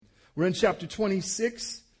We're in chapter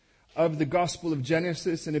 26 of the Gospel of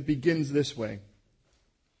Genesis, and it begins this way.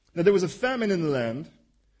 Now there was a famine in the land,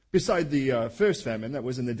 beside the first famine that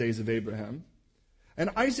was in the days of Abraham. And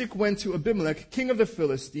Isaac went to Abimelech, king of the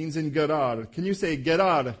Philistines, in Gerar. Can you say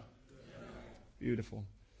Gerar? Yeah. Beautiful.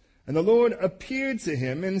 And the Lord appeared to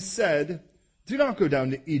him and said, do not go down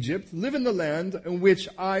to Egypt. Live in the land in which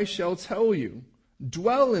I shall tell you.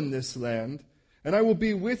 Dwell in this land, and I will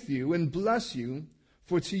be with you and bless you.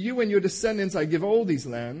 For to you and your descendants I give all these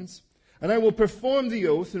lands. And I will perform the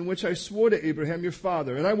oath in which I swore to Abraham your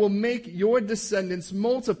father. And I will make your descendants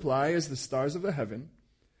multiply as the stars of the heaven.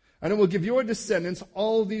 And I will give your descendants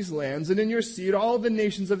all these lands. And in your seed all the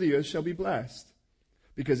nations of the earth shall be blessed.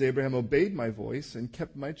 Because Abraham obeyed my voice and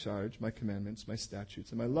kept my charge, my commandments, my statutes,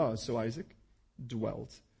 and my laws. So Isaac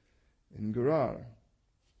dwelt in Gerar.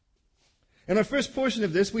 In our first portion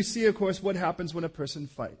of this, we see, of course, what happens when a person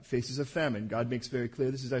faces a famine. God makes very clear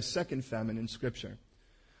this is our second famine in Scripture.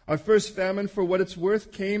 Our first famine, for what it's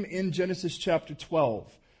worth, came in Genesis chapter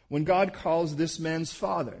 12, when God calls this man's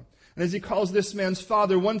father. And as he calls this man's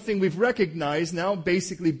father, one thing we've recognized now,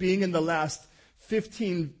 basically being in the last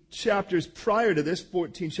 15 chapters prior to this,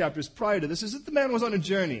 14 chapters prior to this, is that the man was on a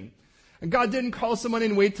journey. And God didn't call someone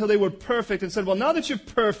and wait till they were perfect and said, well, now that you're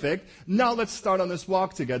perfect, now let's start on this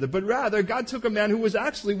walk together. But rather, God took a man who was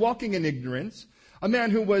actually walking in ignorance, a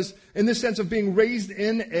man who was, in the sense of being raised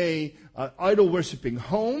in a idol-worshipping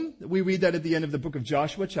home. We read that at the end of the book of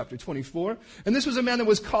Joshua, chapter 24. And this was a man that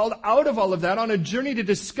was called out of all of that on a journey to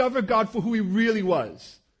discover God for who he really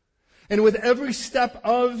was. And with every step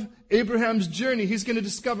of Abraham's journey, he's going to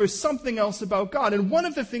discover something else about God. And one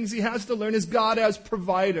of the things he has to learn is God as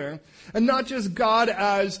provider, and not just God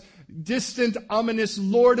as distant, ominous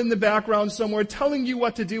Lord in the background somewhere telling you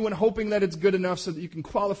what to do and hoping that it's good enough so that you can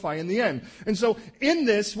qualify in the end. And so in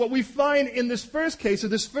this, what we find in this first case, of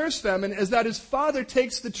this first famine, is that his father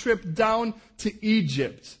takes the trip down to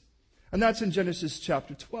Egypt. And that's in Genesis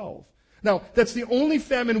chapter 12. Now, that's the only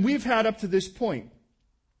famine we've had up to this point.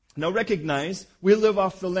 Now recognize, we live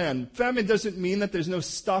off the land. Famine doesn't mean that there's no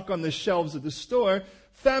stock on the shelves of the store.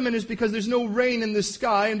 Famine is because there's no rain in the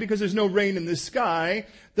sky, and because there's no rain in the sky,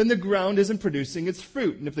 then the ground isn't producing its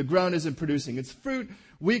fruit. And if the ground isn't producing its fruit,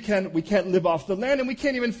 we can't live off the land, and we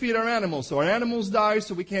can't even feed our animals. So our animals die,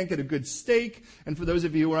 so we can't get a good steak. And for those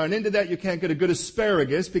of you who aren't into that, you can't get a good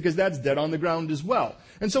asparagus, because that's dead on the ground as well.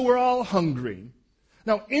 And so we're all hungry.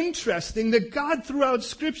 Now, interesting that God throughout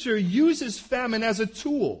Scripture uses famine as a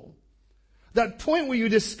tool. That point where you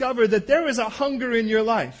discover that there is a hunger in your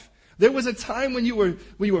life. There was a time when you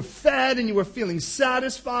were fed and you were feeling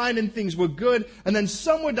satisfied and things were good. And then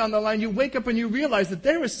somewhere down the line you wake up and you realize that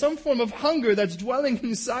there is some form of hunger that's dwelling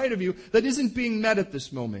inside of you that isn't being met at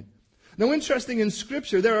this moment. Now, interesting, in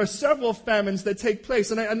Scripture, there are several famines that take place.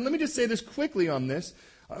 And let me just say this quickly on this.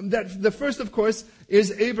 That the first, of course,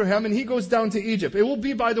 is Abraham, and he goes down to Egypt. It will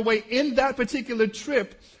be, by the way, in that particular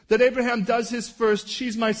trip that Abraham does his first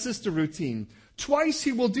 "she's my sister" routine. Twice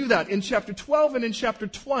he will do that, in chapter 12 and in chapter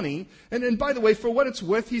 20. And by the way, for what it's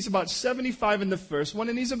worth, he's about 75 in the first one,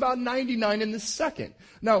 and he's about 99 in the second.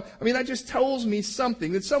 Now, that just tells me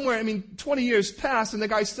something, that somewhere, 20 years pass, and the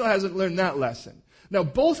guy still hasn't learned that lesson. Now,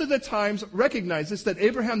 both of the times, recognize this, that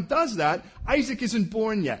Abraham does that, Isaac isn't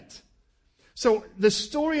born yet. So the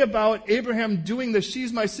story about Abraham doing the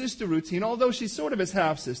 "she's my sister" routine, although she's sort of his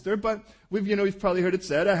half-sister, but we've probably heard it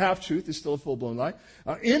said, a half-truth is still a full-blown lie,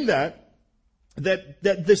 in that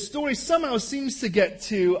the story somehow seems to get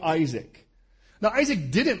to Isaac. Now,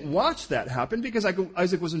 Isaac didn't watch that happen because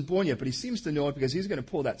Isaac wasn't born yet, but he seems to know it because he's going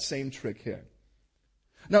to pull that same trick here.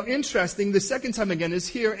 Now, interesting, the second time again is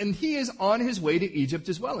here, and he is on his way to Egypt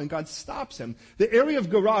as well, and God stops him. The area of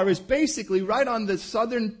Gerar is basically right on the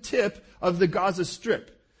southern tip of the Gaza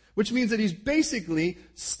Strip, which means that he's basically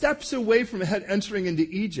steps away from entering into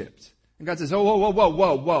Egypt. And God says,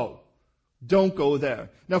 whoa. Don't go there.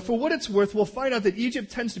 Now, for what it's worth, we'll find out that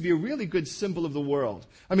Egypt tends to be a really good symbol of the world.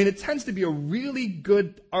 It tends to be a really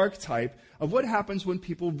good archetype of what happens when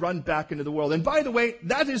people run back into the world. And by the way,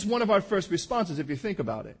 that is one of our first responses if you think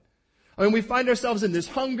about it. We find ourselves in this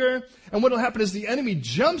hunger, and what will happen is the enemy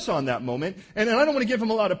jumps on that moment, and I don't want to give him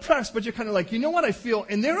a lot of press, but you're kind of like, you know what I feel?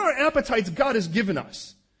 And there are appetites God has given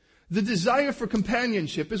us. The desire for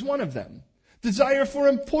companionship is one of them. Desire for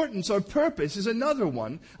importance or purpose is another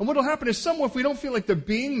one. And what will happen is somewhere, if we don't feel like they're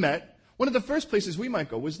being met, one of the first places we might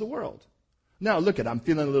go is the world. Now, look I'm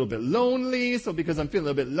feeling a little bit lonely, so because I'm feeling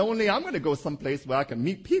a little bit lonely, I'm going to go someplace where I can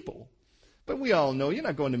meet people. But we all know you're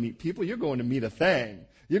not going to meet people, you're going to meet a thing.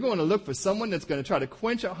 You're going to look for someone that's going to try to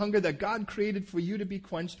quench a hunger that God created for you to be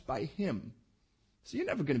quenched by Him. So you're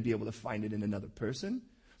never going to be able to find it in another person.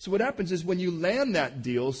 So what happens is when you land that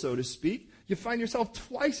deal, so to speak, you find yourself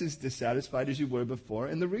twice as dissatisfied as you were before.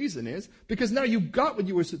 And the reason is because now you got what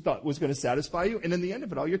you thought was going to satisfy you, and in the end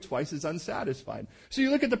of it all, you're twice as unsatisfied. So you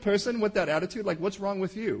look at the person with that attitude like, what's wrong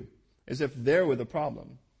with you? As if they're with a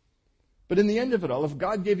problem. But in the end of it all, if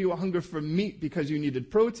God gave you a hunger for meat because you needed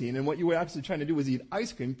protein, and what you were actually trying to do was eat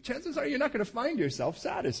ice cream, chances are you're not going to find yourself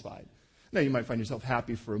satisfied. Now, you might find yourself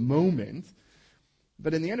happy for a moment,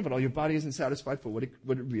 but in the end of it all, your body isn't satisfied for what it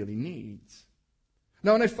really needs.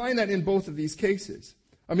 Now, and I find that in both of these cases.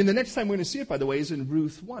 I mean, the next time we're going to see it, by the way, is in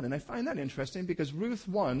Ruth 1. And I find that interesting because Ruth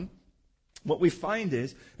 1, what we find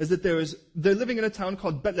is that they're living in a town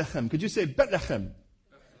called Bethlehem. Could you say Bethlehem?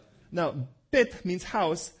 Now, Bet means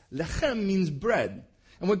house, Lechem means bread.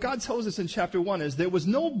 And what God tells us in chapter 1 is there was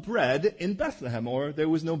no bread in Bethlehem, or there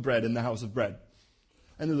was no bread in the house of bread.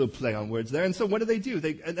 And a little play on words there. And so what do?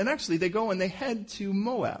 They go and they head to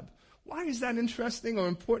Moab. Why is that interesting or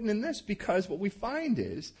important in this? Because what we find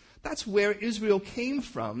is that's where Israel came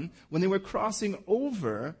from when they were crossing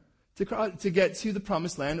over to get to the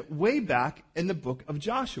promised land way back in the book of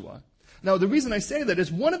Joshua. Now, the reason I say that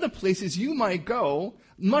is one of the places you might go,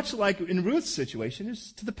 much like in Ruth's situation,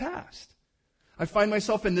 is to the past. I find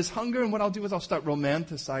myself in this hunger, and what I'll do is I'll start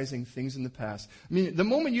romanticizing things in the past. I mean, the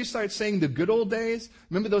moment you start saying the good old days,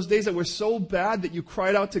 remember those days that were so bad that you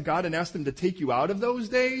cried out to God and asked Him to take you out of those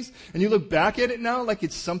days, and you look back at it now like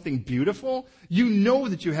it's something beautiful, you know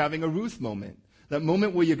that you're having a Ruth moment. That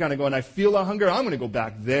moment where you're kind of going, I feel a hunger, I'm going to go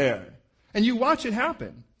back there. And you watch it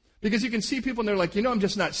happen. Because you can see people and they're like, I'm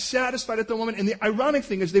just not satisfied at the moment. And the ironic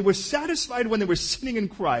thing is they were satisfied when they were sitting in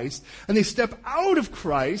Christ, and they step out of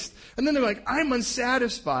Christ, and then they're like, I'm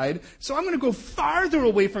unsatisfied, so I'm going to go farther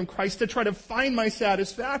away from Christ to try to find my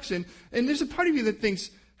satisfaction. And there's a part of you that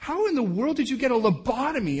thinks, how in the world did you get a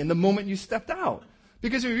lobotomy in the moment you stepped out?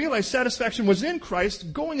 Because we realize satisfaction was in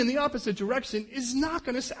Christ, going in the opposite direction is not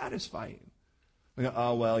going to satisfy you. We go,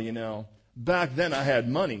 oh, well, back then I had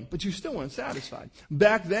money, but you still weren't satisfied.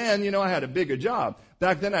 Back then, I had a bigger job.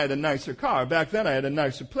 Back then I had a nicer car. Back then I had a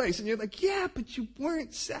nicer place. And you're like, yeah, but you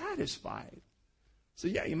weren't satisfied. So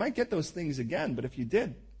yeah, you might get those things again, but if you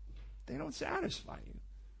did, they don't satisfy you.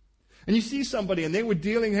 And you see somebody and they were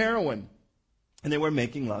dealing heroin and they were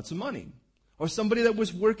making lots of money. Or somebody that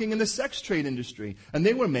was working in the sex trade industry and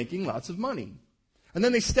they were making lots of money. And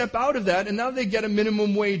then they step out of that, and now they get a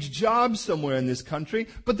minimum wage job somewhere in this country.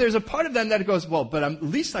 But there's a part of them that goes, well, but at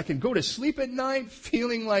least I can go to sleep at night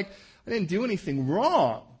feeling like I didn't do anything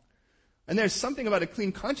wrong. And there's something about a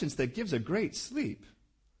clean conscience that gives a great sleep.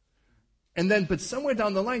 And then, but somewhere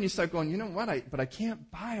down the line, you start going, you know what, but I can't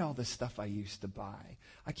buy all the stuff I used to buy.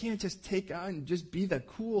 I can't just take on and just be the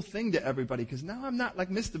cool thing to everybody, because now I'm not like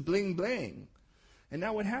Mr. Bling Bling. And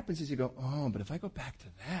now what happens is you go, oh, but if I go back to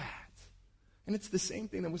that. And it's the same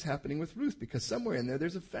thing that was happening with Ruth, because somewhere in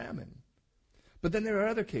there's a famine. But then there are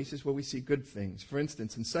other cases where we see good things. For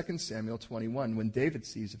instance, in 2 Samuel 21, when David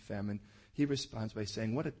sees a famine, he responds by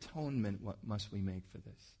saying, what atonement must we make for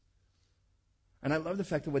this? And I love the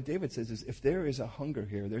fact that what David says is, if there is a hunger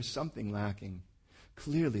here, there's something lacking.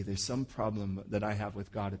 Clearly, there's some problem that I have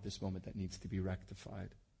with God at this moment that needs to be rectified.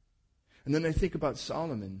 And then I think about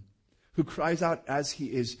Solomon, who cries out as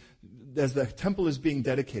the temple is being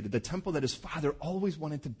dedicated, the temple that his father always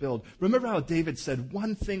wanted to build. Remember how David said,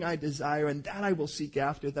 one thing I desire, and that I will seek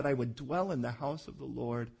after, that I would dwell in the house of the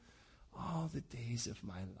Lord all the days of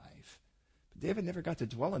my life. But David never got to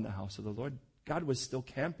dwell in the house of the Lord. God was still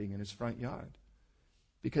camping in his front yard.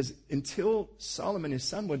 Because until Solomon, his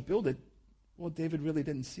son, would build it, well, David really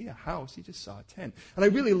didn't see a house. He just saw a tent. And I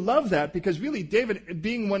really love that, because really David,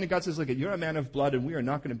 being one that God says, look, you're a man of blood, and we are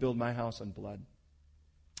not going to build my house on blood.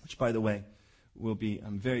 Which, by the way, will be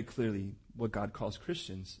very clearly what God calls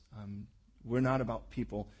Christians. We're not about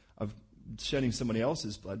people of shedding somebody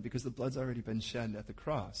else's blood, because the blood's already been shed at the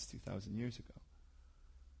cross 2,000 years ago.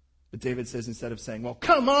 But David says, instead of saying, well,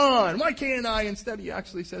 come on, why can't I? Instead, he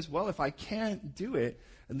actually says, well, if I can't do it,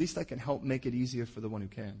 at least I can help make it easier for the one who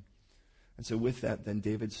can. And so with that, then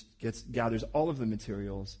David gathers all of the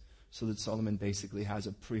materials so that Solomon basically has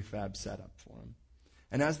a prefab setup for him.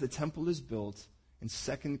 And as the temple is built in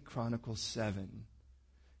 2 Chronicles 7,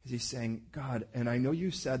 he's saying, God, and I know you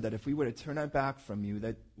said that if we were to turn our back from you,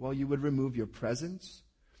 that, well, you would remove your presence,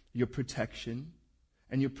 your protection,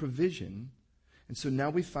 and your provision. And so now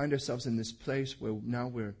we find ourselves in this place where now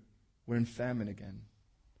we're in famine again.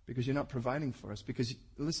 Because you're not providing for us. Because,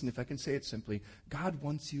 listen, if I can say it simply, God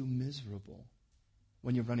wants you miserable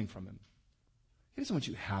when you're running from Him. He doesn't want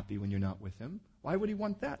you happy when you're not with Him. Why would He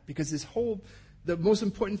want that? Because the most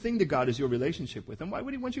important thing to God is your relationship with Him. Why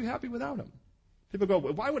would He want you happy without Him? People go,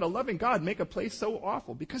 why would a loving God make a place so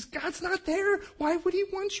awful? Because God's not there. Why would he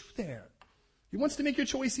want you there? He wants to make your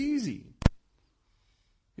choice easy.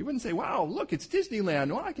 He wouldn't say, wow, look, it's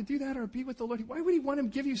Disneyland. Well, I could do that or be with the Lord. Why would he want to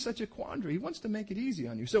give you such a quandary? He wants to make it easy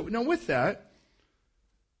on you. So now with that,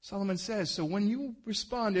 Solomon says, so when you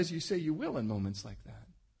respond as you say you will in moments like that,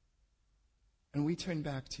 and we turn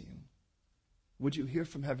back to you, would you hear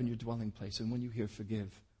from heaven your dwelling place? And when you hear,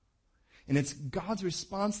 forgive. And it's God's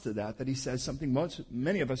response to that he says something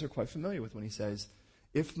many of us are quite familiar with when he says,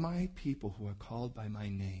 if my people who are called by my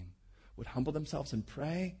name would humble themselves and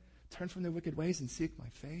pray, turn from their wicked ways and seek my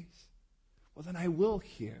face, well then I will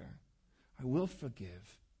hear, I will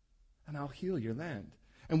forgive, and I'll heal your land.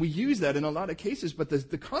 And we use that in a lot of cases, but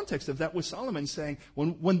the context of that was Solomon saying,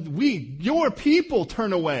 when we, your people,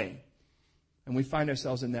 turn away, and we find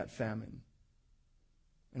ourselves in that famine,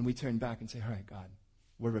 and we turn back and say, all right, God,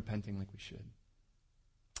 we're repenting like we should.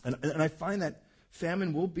 And I find that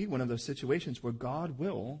famine will be one of those situations where God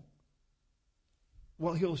will,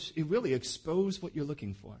 he'll really expose what you're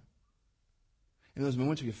looking for. In those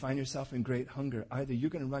moments where you find yourself in great hunger, either you're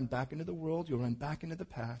going to run back into the world, you'll run back into the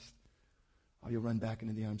past, or you'll run back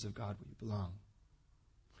into the arms of God where you belong.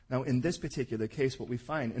 Now, in this particular case, what we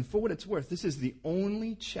find, and for what it's worth, this is the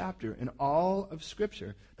only chapter in all of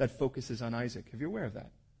Scripture that focuses on Isaac. Have you aware of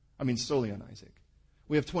that? I mean, solely on Isaac.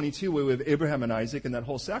 We have 22 where we have Abraham and Isaac and that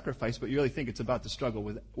whole sacrifice, but you really think it's about the struggle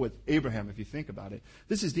with Abraham if you think about it.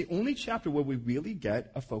 This is the only chapter where we really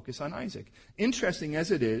get a focus on Isaac. Interesting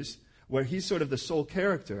as it is, where he's sort of the sole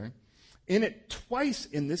character, in it twice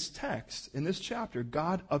in this text, in this chapter,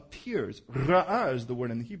 God appears. Ra'ah is the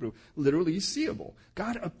word in the Hebrew, literally seeable.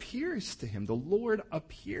 God appears to him. The Lord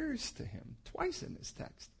appears to him twice in this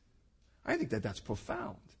text. I think that's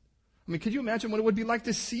profound. I mean, could you imagine what it would be like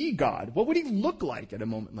to see God? What would he look like at a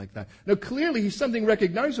moment like that? Now, clearly, he's something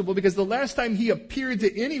recognizable because the last time he appeared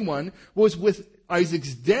to anyone was with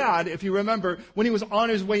Isaac's dad, if you remember, when he was on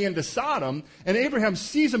his way into Sodom, and Abraham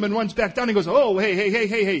sees him and runs back down and goes, oh,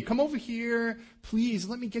 hey, come over here. Please,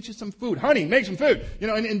 let me get you some food. Honey, make some food.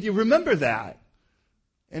 And you remember that.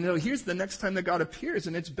 And here's the next time that God appears,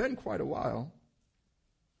 and it's been quite a while.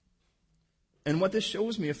 And what this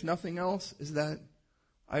shows me, if nothing else, is that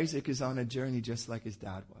Isaac is on a journey just like his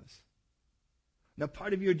dad was. Now,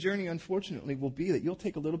 part of your journey, unfortunately, will be that you'll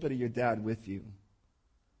take a little bit of your dad with you.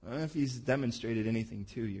 I don't know if he's demonstrated anything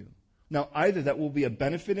to you. Now, either that will be a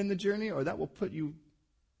benefit in the journey or that will put you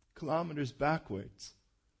kilometers backwards.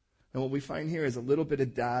 And what we find here is a little bit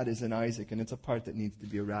of dad is in Isaac, and it's a part that needs to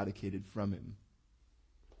be eradicated from him.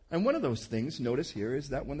 And one of those things, notice here, is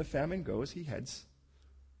that when the famine goes, he heads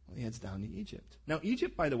down to Egypt. Now,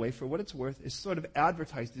 Egypt, by the way, for what it's worth, is sort of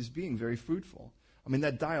advertised as being very fruitful. I mean,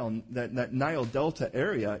 that Nile Delta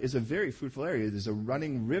area is a very fruitful area. There's a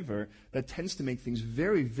running river that tends to make things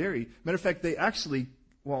very, very... Matter of fact, they actually...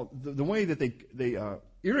 the way that they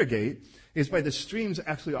irrigate is by the streams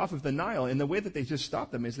actually off of the Nile, and the way that they just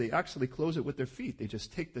stop them is they actually close it with their feet. They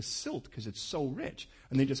just take the silt because it's so rich,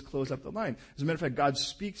 and they just close up the line. As a matter of fact, God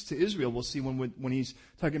speaks to Israel. We'll see when he's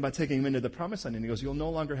talking about taking them into the promised land, and he goes, you'll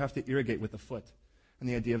no longer have to irrigate with the foot. And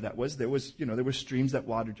the idea of that was there were streams that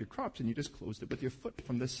watered your crops, and you just closed it with your foot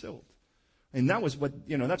from the silt. And that was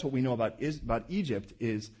that's what we know about Egypt,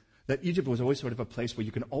 is that Egypt was always sort of a place where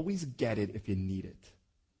you can always get it if you need it.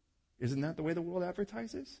 Isn't that the way the world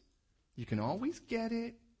advertises? You can always get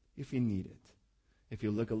it if you need it. If you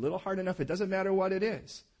look a little hard enough, it doesn't matter what it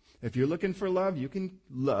is. If you're looking for love, you can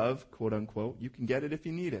love, quote unquote, you can get it if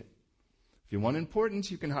you need it. If you want importance,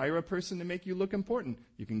 you can hire a person to make you look important.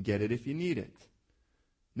 You can get it if you need it.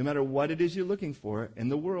 No matter what it is you're looking for, in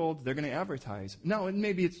the world, they're going to advertise. No, and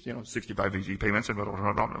maybe it's, 65 easy payments and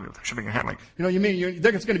shipping and handling.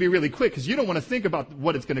 It's going to be really quick because you don't want to think about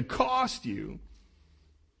what it's going to cost you.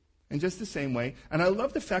 In just the same way. And I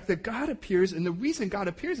love the fact that God appears, and the reason God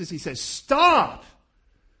appears is he says, stop!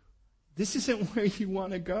 This isn't where you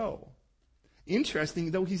want to go.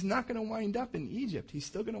 Interesting, though, he's not going to wind up in Egypt. He's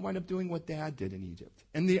still going to wind up doing what Dad did in Egypt.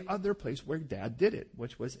 And the other place where Dad did it,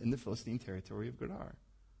 which was in the Philistine territory of Gerar.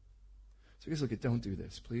 So guys, look, don't do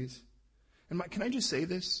this, please. And can I just say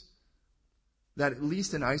this? That at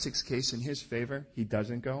least in Isaac's case, in his favor, he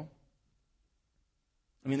doesn't go.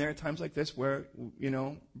 I mean, there are times like this where,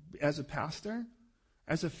 as a pastor,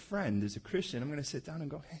 as a friend, as a Christian, I'm going to sit down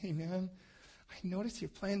and go, hey, man, I noticed you're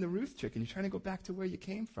playing the Ruth trick and you're trying to go back to where you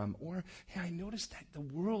came from. Or, hey, I noticed that the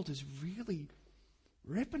world is really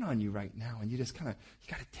ripping on you right now and you just you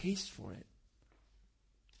got a taste for it.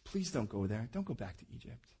 Please don't go there. Don't go back to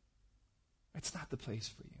Egypt. It's not the place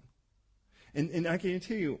for you. And I can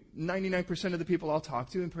tell you, 99% of the people I'll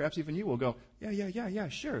talk to, and perhaps even you, will go, yeah,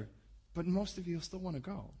 sure. But most of you still want to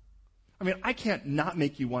go. I mean, I can't not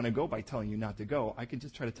make you want to go by telling you not to go. I can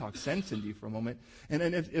just try to talk sense into you for a moment. And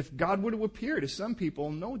then if God were to appear to some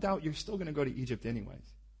people, no doubt you're still going to go to Egypt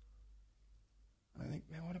anyways. I think,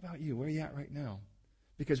 man, what about you? Where are you at right now?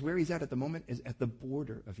 Because where he's at the moment is at the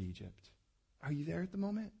border of Egypt. Are you there at the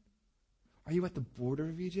moment? Are you at the border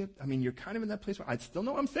of Egypt? I mean, you're kind of in that place where I still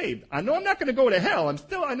know I'm saved. I know I'm not going to go to hell. I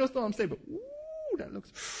know still I'm saved. But, ooh, that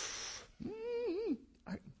looks,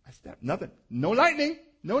 I stepped. Nothing. No lightning.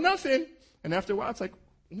 No nothing. And after a while, it's like,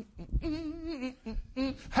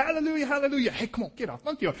 hallelujah, hallelujah. Hey, come on, get off.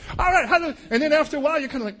 Monkey off. All right, hallelujah. And then after a while, you're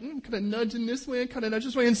kind of like, kind of nudging this way and kind of nudging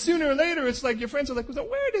this way. And sooner or later, it's like your friends are like, well,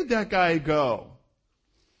 where did that guy go?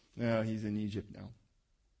 No, he's in Egypt now.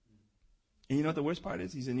 And you know what the worst part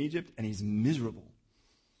is? He's in Egypt and he's miserable.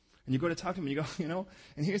 And you go to talk to him and you go,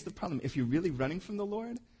 and here's the problem. If you're really running from the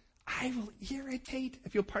Lord, I will irritate,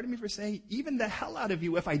 if you'll pardon me for saying, even the hell out of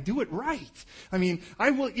you if I do it right. I mean,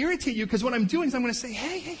 I will irritate you because what I'm doing is I'm going to say,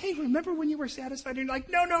 hey, remember when you were satisfied? And you're like,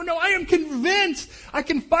 no, I am convinced I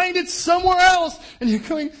can find it somewhere else. And you're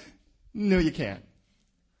going, no, you can't.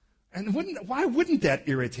 And why wouldn't that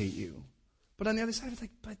irritate you? But on the other side, it's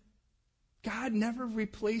like, but God never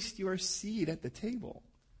replaced your seat at the table.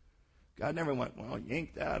 God never went, well,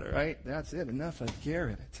 yank that, all right? That's it. Enough of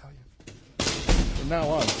Garrett, I tell you. From now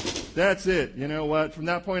on, that's it. You know what? From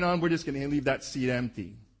that point on, we're just going to leave that seat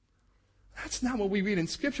empty. That's not what we read in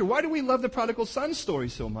Scripture. Why do we love the prodigal son story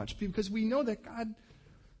so much? Because we know that God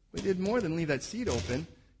did more than leave that seat open.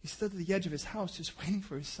 He stood at the edge of his house just waiting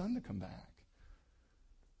for his son to come back.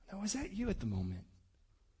 Now, is that you at the moment?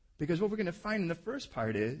 Because what we're going to find in the first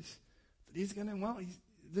part is that he's going to,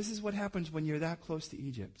 this is what happens when you're that close to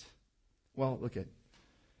Egypt. Well, look at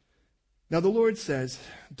Now the Lord says,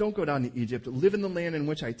 don't go down to Egypt. Live in the land in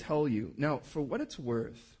which I tell you. Now, for what it's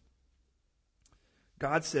worth,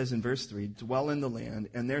 God says in verse 3, dwell in the land.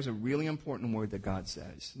 And there's a really important word that God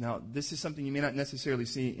says. Now, this is something you may not necessarily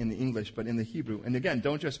see in the English, but in the Hebrew. And again,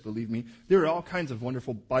 don't just believe me. There are all kinds of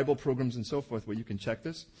wonderful Bible programs and so forth where you can check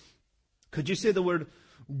this. Could you say the word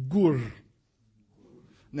gur?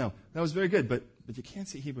 No, that was very good, but you can't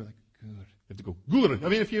say Hebrew like gur. You have to go gur. I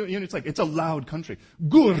mean, it's a loud country.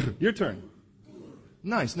 Gur, your turn.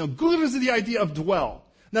 Nice. Now, gur is the idea of dwell.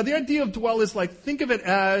 Now, the idea of dwell is like, think of it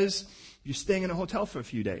as you're staying in a hotel for a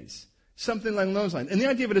few days. Something along those lines. And the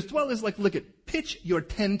idea of it as dwell is like, look at, pitch your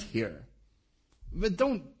tent here. But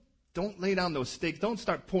don't lay down those stakes. Don't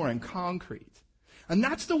start pouring concrete. And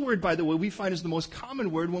that's the word, by the way, we find is the most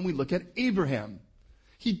common word when we look at Abraham.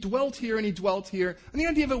 He dwelt here and he dwelt here. And the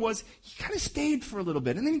idea of it was, he kind of stayed for a little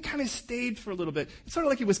bit. And then he kind of stayed for a little bit. It's sort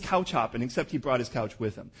of like he was couch hopping, except he brought his couch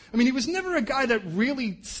with him. I mean, he was never a guy that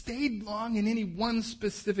really stayed long in any one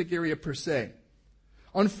specific area per se.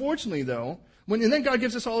 Unfortunately, though, and then God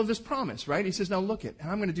gives us all of this promise, right? He says, now look it, and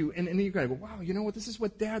I'm going to do, and then you're going to go, wow, you know what? This is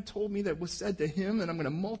what Dad told me that was said to him, and I'm going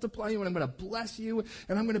to multiply you, and I'm going to bless you,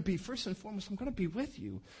 and I'm going to be, first and foremost, I'm going to be with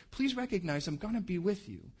you. Please recognize I'm going to be with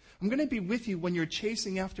you. I'm going to be with you when you're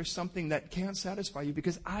chasing after something that can't satisfy you,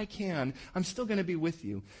 because I can. I'm still going to be with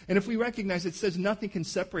you. And if we recognize it says nothing can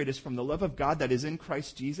separate us from the love of God that is in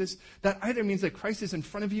Christ Jesus, that either means that Christ is in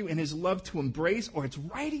front of you in his love to embrace, or it's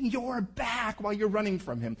riding your back while you're running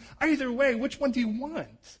from him. Either way, which one do you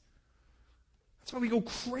want? That's why we go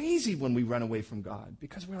crazy when we run away from God,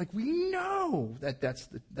 because we're like, we know that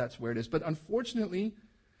that's where it is. But unfortunately,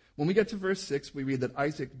 when we get to verse 6, we read that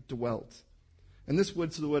Isaac dwelt. And this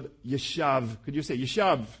word's the word yeshav. Could you say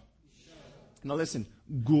yeshav? Now listen,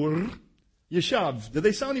 gur, yeshav. Do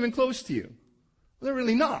they sound even close to you? Well, they're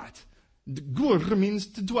really not. Gur means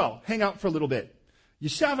to dwell, hang out for a little bit.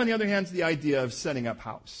 Yeshav, on the other hand, is the idea of setting up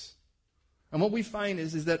house. And what we find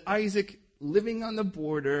is that Isaac, living on the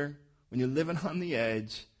border, when you're living on the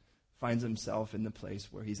edge, finds himself in the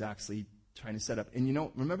place where he's actually trying to set up.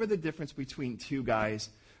 And remember the difference between two guys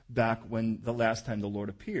back when the last time the Lord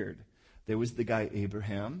appeared. There was the guy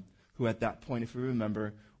Abraham, who at that point, if you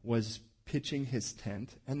remember, was pitching his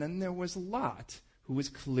tent. And then there was Lot, who was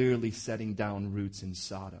clearly setting down roots in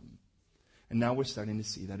Sodom. And now we're starting to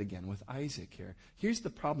see that again with Isaac here. Here's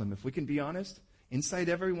the problem. If we can be honest, inside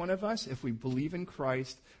every one of us, if we believe in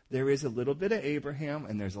Christ, there is a little bit of Abraham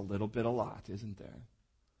and there's a little bit of Lot, isn't there?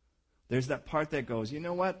 There's that part that goes, you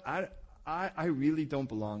know what? I really don't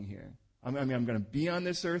belong here. I'm going to be on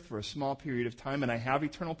this earth for a small period of time, and I have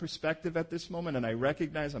eternal perspective at this moment, and I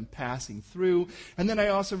recognize I'm passing through. And then I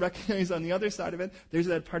also recognize on the other side of it, there's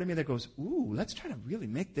that part of me that goes, ooh, let's try to really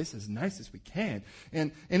make this as nice as we can.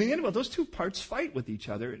 And in the end, well, those two parts fight with each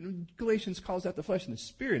other. Galatians calls that the flesh and the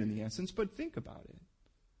spirit in the essence, but think about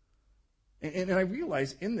it. And I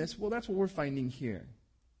realize in this, well, that's what we're finding here.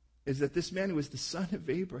 is that this man who was the son of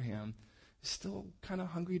Abraham is still kind of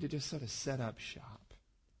hungry to just sort of set up shop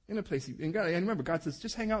in a place. And remember, God says,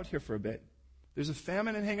 just hang out here for a bit. There's a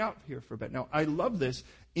famine, and hang out here for a bit. Now, I love this.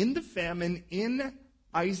 In the famine, in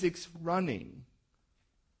Isaac's running,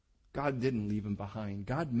 God didn't leave him behind.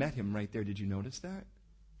 God met him right there. Did you notice that?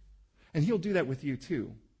 And he'll do that with you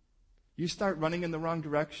too. You start running in the wrong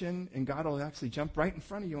direction, and God will actually jump right in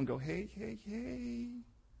front of you and go, hey, hey, hey.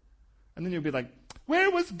 And then you'll be like,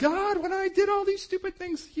 where was God when I did all these stupid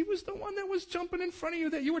things? He was the one that was jumping in front of you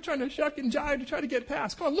that you were trying to shuck and jive to try to get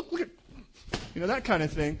past. Come on, look at, that kind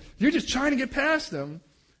of thing. You're just trying to get past him,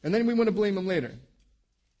 and then we want to blame him later.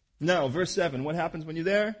 Now, verse 7, what happens when you're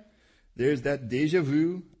there? There's that deja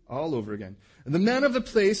vu all over again. And the man of the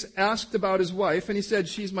place asked about his wife, and he said,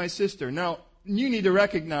 she's my sister. Now, you need to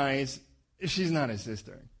recognize she's not his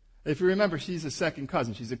sister. If you remember, she's a second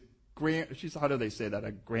cousin. She's how do they say that?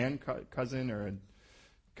 A grand cousin or a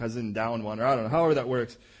cousin down one, or I don't know, however that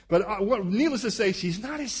works. But needless to say, she's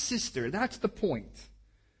not his sister. That's the point.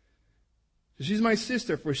 She's my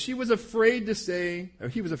sister, for he was afraid to say,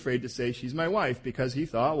 she's my wife, because he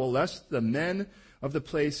thought, well, lest the men of the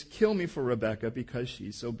place kill me for Rebekah because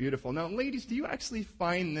she's so beautiful. Now, ladies, do you actually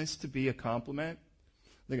find this to be a compliment?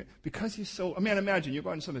 Because you're so, imagine you're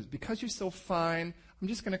going to someone, because you're so fine, I'm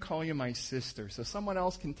just going to call you my sister, so someone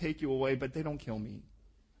else can take you away, but they don't kill me.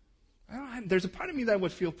 There's a part of me that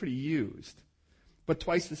would feel pretty used. But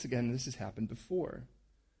twice this has happened before.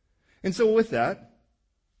 And so with that,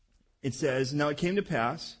 it says, now it came to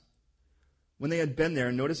pass, when they had been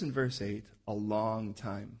there, notice in verse 8, a long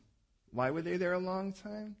time. Why were they there a long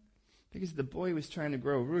time? Because the boy was trying to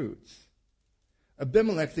grow roots.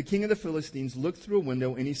 Abimelech, the king of the Philistines, looked through a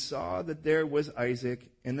window, and he saw that there was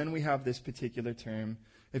Isaac. And then we have this particular term.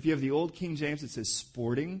 If you have the old King James, it says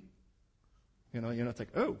sporting. It's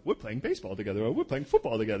like, oh, we're playing baseball together, or we're playing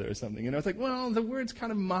football together, or something. It's like, well, the word's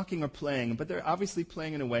kind of mocking or playing, but they're obviously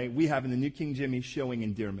playing in a way. We have in the New King James showing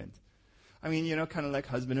endearment. Kind of like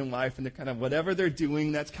husband and wife, and they're kind of, whatever they're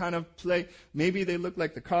doing, that's kind of play. Maybe they look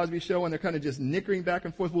like the Cosby Show, and they're kind of just nickering back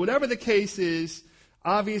and forth. But whatever the case is,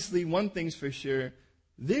 obviously, one thing's for sure.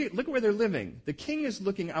 Look at where they're living. The king is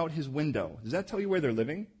looking out his window. Does that tell you where they're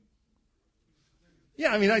living?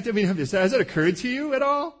 Yeah, has that occurred to you at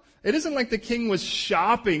all? It isn't like the king was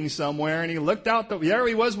shopping somewhere and he looked out, there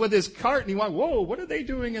he was with his cart and he went, whoa, what are they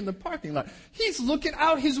doing in the parking lot? He's looking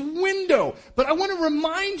out his window. But I want to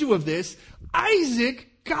remind you of this.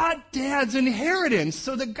 Isaac got dad's inheritance.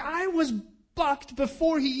 So the guy was bucked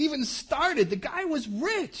before he even started. The guy was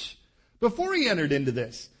rich before he entered into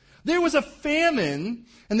this. There was a famine,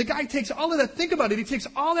 and the guy takes all of that. Think about it. He takes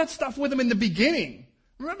all that stuff with him in the beginning.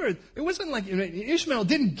 Remember, it wasn't like Ishmael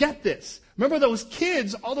didn't get this. Remember those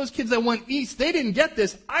kids, all those kids that went east, they didn't get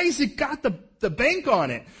this. Isaac got the bank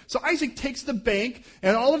on it. So Isaac takes the bank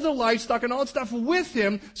and all of the livestock and all that stuff with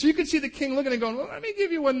him. So you could see the king looking and going, well, let me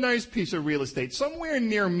give you a nice piece of real estate somewhere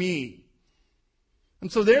near me.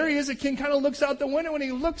 And so there he is. The king kind of looks out the window and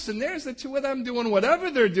he looks, and there's the two of them doing whatever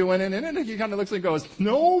they're doing. And then he kind of looks and goes,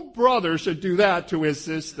 no brother should do that to his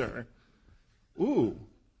sister. Ooh,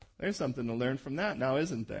 there's something to learn from that now,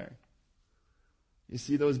 isn't there? You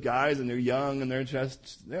see those guys and they're young and they're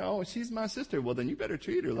just, she's my sister. Well, then you better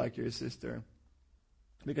treat her like your sister.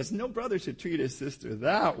 Because no brother should treat his sister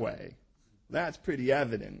that way. That's pretty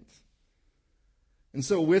evident. And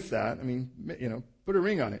so with that, put a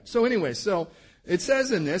ring on it. So anyway, it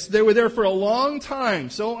says in this, they were there for a long time.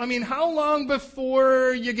 So, how long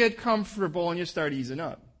before you get comfortable and you start easing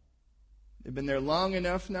up? They've been there long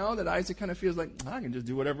enough now that Isaac kind of feels like, I can just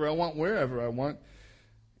do whatever I want, wherever I want.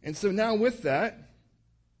 And so now with that,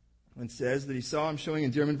 it says that he saw him showing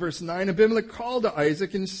endearment. Verse 9, Abimelech called to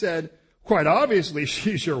Isaac and said, quite obviously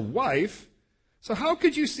she's your wife. So how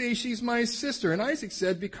could you say she's my sister? And Isaac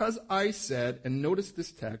said, because I said, and notice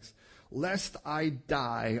this text, lest I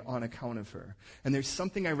die on account of her. And there's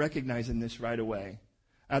something I recognize in this right away.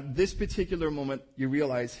 At this particular moment, you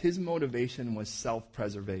realize his motivation was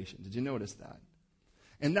self-preservation. Did you notice that?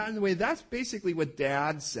 And that, in a way, that's basically what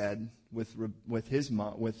Dad said with his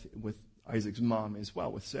mom, with Isaac's mom as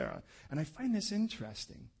well, with Sarah. And I find this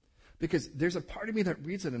interesting because there's a part of me that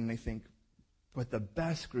reads it and I think, but the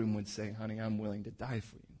best groom would say, honey, I'm willing to die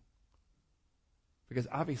for you. Because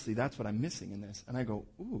obviously that's what I'm missing in this. And I go,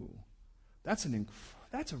 ooh, that's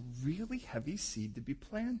a really heavy seed to be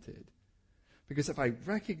planted. Because if I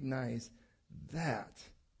recognize that,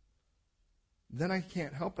 then I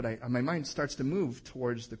can't help it. My mind starts to move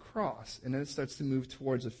towards the cross. And then it starts to move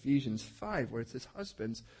towards Ephesians 5, where it says,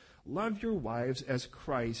 husbands, love your wives as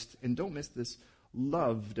Christ, and don't miss this,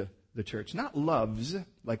 loved the church. Not loves,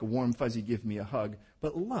 like a warm, fuzzy, give me a hug,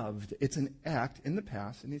 but loved. It's an act in the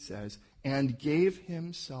past, and he says, and gave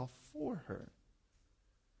himself for her.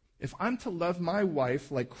 If I'm to love my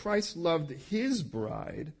wife like Christ loved his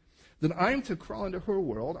bride, then I'm to crawl into her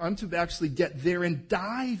world. I'm to actually get there and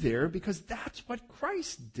die there because that's what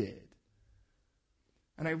Christ did.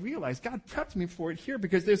 And I realized God prepped me for it here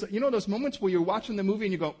because there's, those moments where you're watching the movie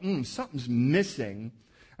and you go, something's missing.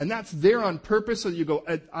 And that's there on purpose so you go,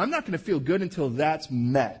 I'm not going to feel good until that's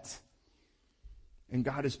met. And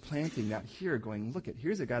God is planting that here going,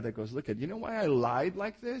 here's a guy that goes, you know why I lied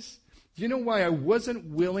like this? Do you know why I wasn't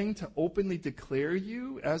willing to openly declare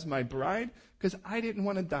you as my bride? Because I didn't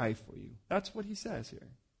want to die for you. That's what he says here.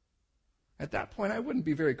 At that point, I wouldn't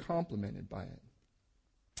be very complimented by it.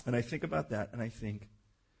 And I think about that, and I think,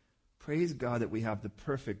 praise God that we have the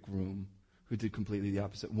perfect groom who did completely the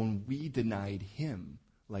opposite. When we denied him,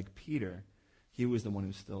 like Peter, he was the one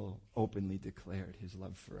who still openly declared his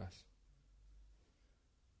love for us.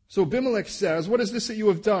 So Abimelech says, what is this that you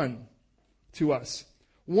have done to us?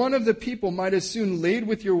 One of the people might as soon laid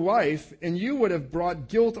with your wife, and you would have brought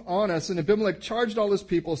guilt on us. And Abimelech charged all his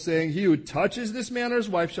people, saying, he who touches this man or his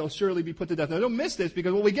wife shall surely be put to death. Now don't miss this,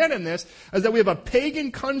 because what we get in this is that we have a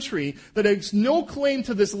pagan country that has no claim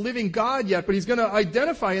to this living God yet, but he's going to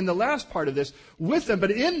identify in the last part of this with them.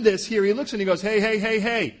 But in this here, he looks and he goes,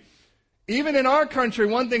 hey. Even in our country,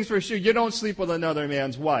 one thing's for sure, you don't sleep with another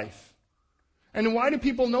man's wife. And why do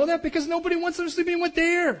people know that? Because nobody wants them sleeping with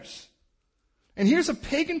theirs. And here's a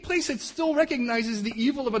pagan place that still recognizes the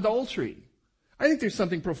evil of adultery. I think there's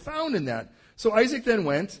something profound in that. So Isaac then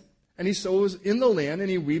went, and he sows in the land, and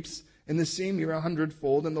he reaps in the same year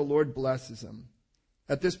 100-fold, and the Lord blesses him.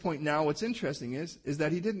 At this point now, what's interesting is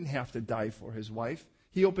that he didn't have to die for his wife.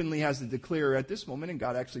 He openly has to declare at this moment, and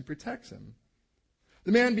God actually protects him.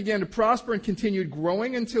 The man began to prosper and continued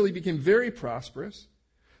growing until he became very prosperous.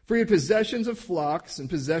 For he had possessions of flocks and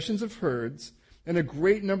possessions of herds, and a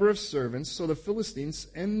great number of servants, so the Philistines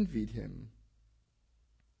envied him.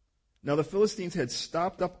 Now the Philistines had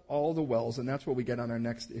stopped up all the wells, and that's what we get on our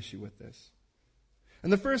next issue with this. In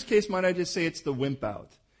the first case, might I just say it's the wimp out.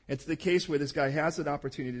 It's the case where this guy has an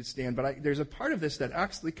opportunity to stand, but there's a part of this that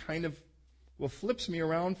actually kind of, flips me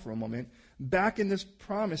around for a moment, back in this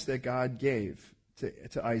promise that God gave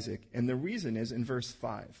to Isaac. And the reason is in verse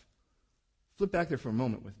 5. Flip back there for a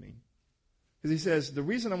moment with me. Because he says, the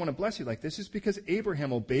reason I want to bless you like this is because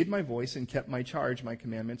Abraham obeyed my voice and kept my charge, my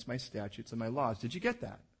commandments, my statutes, and my laws. Did you get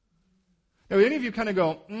that? Now, any of you kind of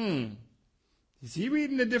go, is he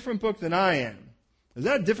reading a different book than I am? Is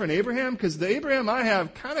that a different Abraham? Because the Abraham I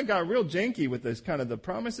have kind of got real janky with this kind of the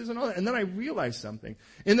promises and all that. And then I realized something.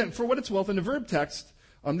 And that for what it's worth, in the verb text,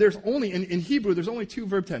 there's only, in Hebrew, there's only two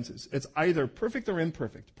verb tenses. It's either perfect or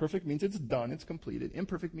imperfect. Perfect means it's done, it's completed.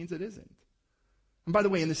 Imperfect means it isn't. And by the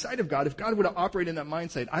way, in the sight of God, if God were to operate in that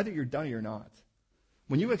mindset, either you're done or you're not.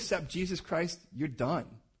 When you accept Jesus Christ, you're done.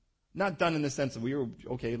 Not done in the sense that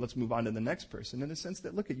okay, let's move on to the next person. In the sense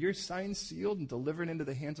that, you're signed, sealed, and delivered into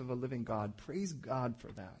the hands of a living God. Praise God for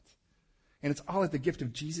that. And it's all at the gift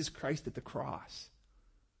of Jesus Christ at the cross.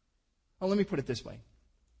 Well, let me put it this way.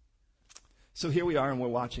 So here we are, and we're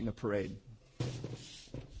watching a parade.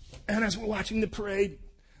 And as we're watching the parade,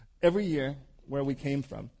 every year, where we came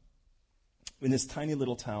from, in this tiny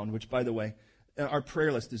little town, which, by the way, our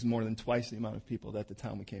prayer list is more than twice the amount of people that the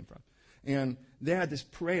town we came from. And they had this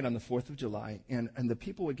parade on the 4th of July, and the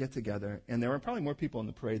people would get together, and there were probably more people in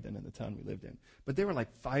the parade than in the town we lived in. But there were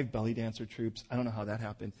 5 belly dancer troops. I don't know how that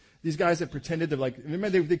happened. These guys that pretended to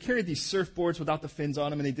remember they carried these surfboards without the fins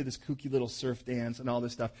on them, and they did this kooky little surf dance and all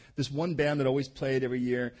this stuff. This one band that always played every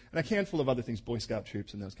year, and a handful of other things, Boy Scout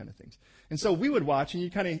troops and those kind of things. And so we would watch, and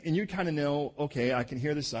you kind of know, okay, I can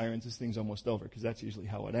hear the sirens, this thing's almost over, because that's usually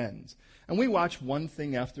how it ends. And we watch one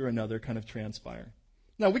thing after another kind of transpire.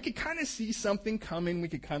 Now, we could kind of see something coming. We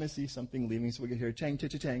could kind of see something leaving. So we could hear chang,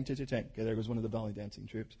 cha-cha-chang, cha-cha-chang. Okay, there goes one of the belly dancing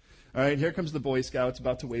troops. All right, here comes the Boy Scouts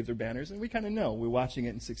about to wave their banners. And we kind of know. We're watching it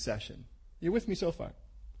in succession. You with me so far?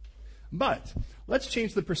 But let's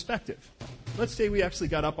change the perspective. Let's say we actually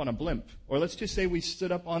got up on a blimp. Or let's just say we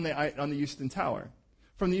stood up on the Euston Tower.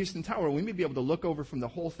 From the Euston Tower, we may be able to look over from the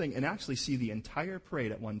whole thing and actually see the entire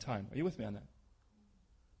parade at one time. Are you with me on that?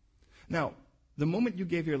 Now, the moment you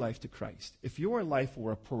gave your life to Christ, if your life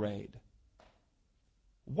were a parade,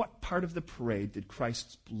 what part of the parade did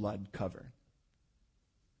Christ's blood cover?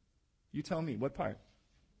 You tell me, what part?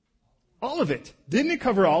 All of it. Didn't it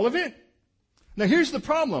cover all of it? Now here's the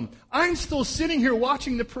problem. I'm still sitting here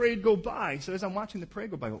watching the parade go by. So as I'm watching the parade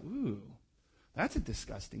go by, I go, ooh, that's a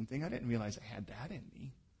disgusting thing. I didn't realize I had that in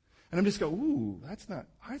me. And I'm just going, ooh, I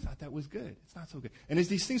thought that was good. It's not so good. And as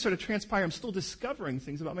these things sort of transpire, I'm still discovering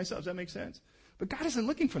things about myself. Does that make sense? But God isn't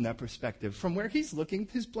looking from that perspective. From where he's looking,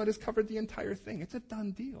 his blood has covered the entire thing. It's a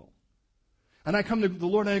done deal. And I come to the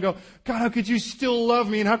Lord and I go, God, how could you still love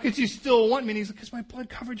me? And how could you still want me? And he's like, because my blood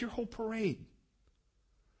covered your whole parade.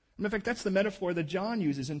 And in fact, that's the metaphor that John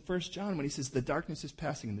uses in 1 John when he says the darkness is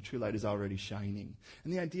passing and the true light is already shining.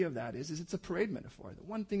 And the idea of that is it's a parade metaphor. That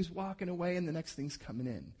one thing's walking away and the next thing's coming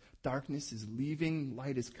in. Darkness is leaving,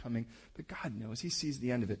 light is coming. But God knows, he sees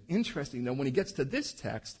the end of it. Interesting, though, when he gets to this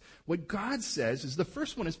text, what God says is the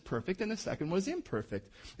first one is perfect and the second one is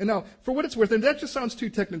imperfect. And now, for what it's worth, and that just sounds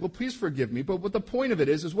too technical, please forgive me, but what the point of it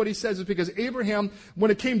is what he says is because Abraham,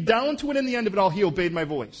 when it came down to it in the end of it all, he obeyed my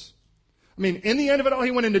voice. I mean, in the end of it all, he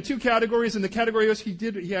went into two categories, and the category was he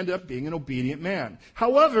ended up being an obedient man.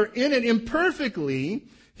 However, in it imperfectly,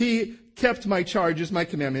 he kept my charges, my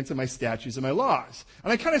commandments, and my statutes, and my laws.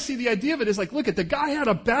 And I kind of see the idea of it as like, look, the guy had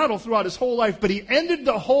a battle throughout his whole life, but he ended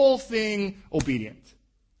the whole thing obedient.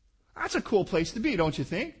 That's a cool place to be, don't you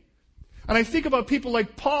think? And I think about people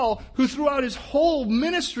like Paul, who throughout his whole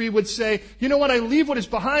ministry would say, you know what, I leave what is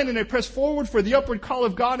behind and I press forward for the upward call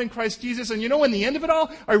of God in Christ Jesus. And you know, in the end of it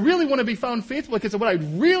all, I really want to be found faithful, because what I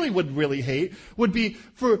would really hate would be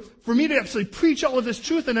for me to actually preach all of this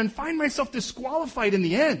truth and then find myself disqualified in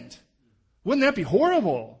the end. Wouldn't that be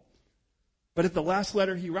horrible? But at the last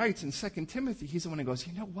letter he writes in 2 Timothy, he's the one who goes,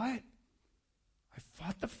 you know what? I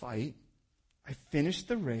fought the fight. I finished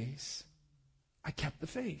the race. I kept the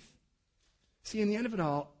faith. See, in the end of it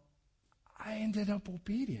all, I ended up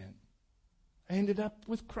obedient. I ended up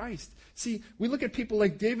with Christ. See, we look at people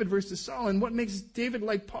like David versus Saul, and what makes David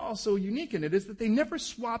like Paul so unique in it is that they never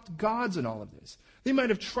swapped gods in all of this. They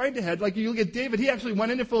might have tried to head, like you look at David, he actually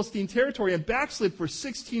went into Philistine territory and backslid for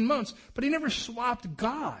 16 months, but he never swapped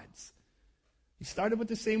gods. He started with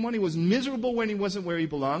the same one. He was miserable when he wasn't where he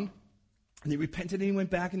belonged, and he repented and he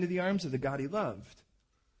went back into the arms of the God he loved.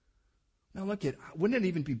 Now look, wouldn't it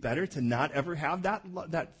even be better to not ever have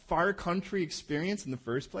that far country experience in the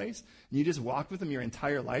first place? And you just walked with him your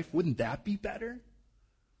entire life? Wouldn't that be better?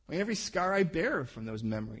 I mean, every scar I bear from those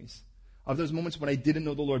memories, of those moments when I didn't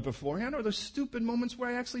know the Lord beforehand, or those stupid moments where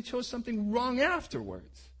I actually chose something wrong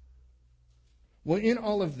afterwards. Well, in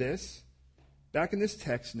all of this, back in this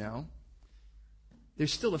text now,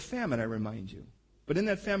 there's still a famine, I remind you. But in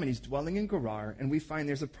that famine, he's dwelling in Gerar, and we find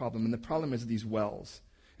there's a problem, and the problem is these wells.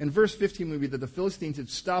 In verse 15, we read that the Philistines had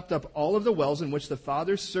stopped up all of the wells in which the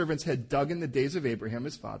father's servants had dug in the days of Abraham,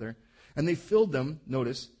 his father, and they filled them,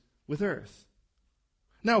 notice, with earth.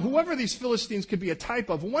 Now, whoever these Philistines could be a type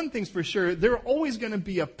of, one thing's for sure, they're always going to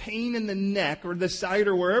be a pain in the neck or the side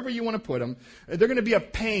or wherever you want to put them. They're going to be a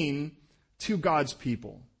pain to God's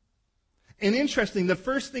people. And interesting, the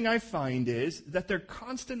first thing I find is that they're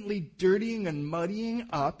constantly dirtying and muddying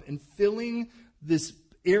up and filling this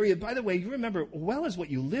area. By the way, you remember, well is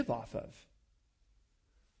what you live off of.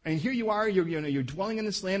 And here you are, you're dwelling in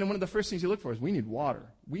this land, and one of the first things you look for is, we need water.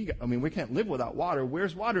 We can't live without water.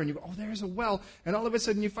 Where's water? And you go, oh, there's a well. And all of a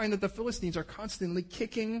sudden you find that the Philistines are constantly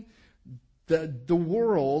kicking the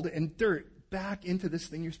world and dirt back into this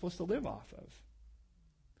thing you're supposed to live off of.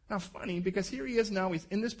 Now, funny, because here he is now, he's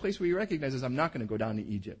in this place where he recognizes, I'm not going to go down to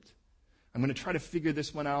Egypt. I'm going to try to figure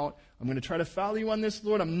this one out. I'm going to try to follow you on this,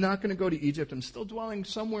 Lord. I'm not going to go to Egypt. I'm still dwelling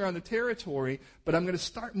somewhere on the territory, but I'm going to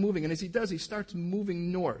start moving. And as he does, he starts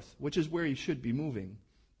moving north, which is where he should be moving.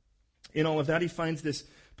 In all of that, he finds this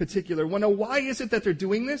particular one. Now, why is it that they're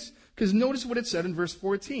doing this? Because notice what it said in verse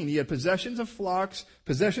 14. He had possessions of flocks,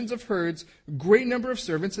 possessions of herds, great number of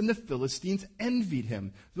servants, and the Philistines envied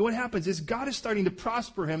him. So what happens is God is starting to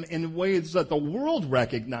prosper him in ways that the world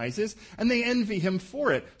recognizes, and they envy him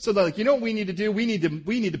for it. So they're like, you know what we need to do? We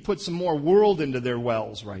need to put some more world into their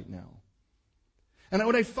wells right now. And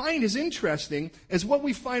what I find is interesting is what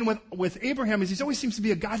we find with Abraham is he always seems to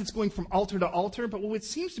be a God that's going from altar to altar, but what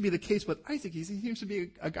seems to be the case with Isaac is he seems to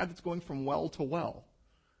be a God that's going from well to well.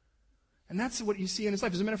 And that's what you see in his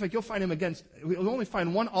life. As a matter of fact, you'll find him we'll only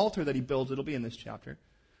find one altar that he builds, it'll be in this chapter,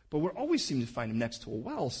 but we'll always seem to find him next to a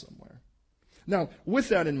well somewhere. Now, with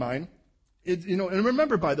that in mind, and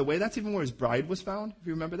remember, by the way, that's even where his bride was found, if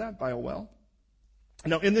you remember that, by a well.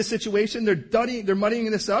 Now, in this situation, they're muddying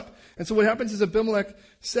this up. And so what happens is Abimelech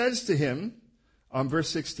says to him, verse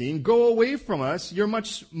 16, go away from us. You're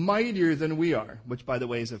much mightier than we are, which, by the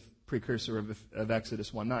way, is a precursor of Exodus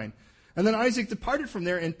 1:9. And then Isaac departed from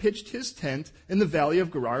there and pitched his tent in the valley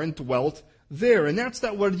of Gerar and dwelt there. And that's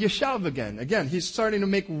that word yeshav again. Again, he's starting to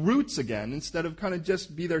make roots again instead of kind of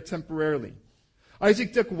just be there temporarily.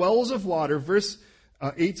 Isaac dug wells of water, verse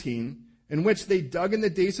 18, in which they dug in the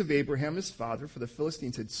days of Abraham his father, for the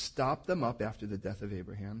Philistines had stopped them up after the death of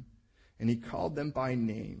Abraham, and he called them by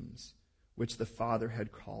names which the father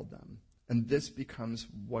had called them. And this becomes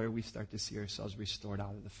where we start to see ourselves restored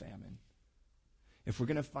out of the famine. If we're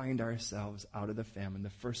going to find ourselves out of the famine, the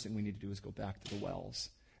first thing we need to do is go back to the wells.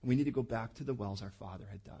 And we need to go back to the wells our father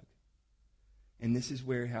had dug. And this is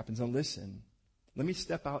where it happens. Now listen, let me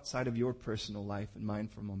step outside of your personal life and mine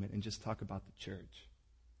for a moment and just talk about the church.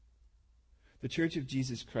 The Church of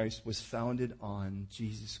Jesus Christ was founded on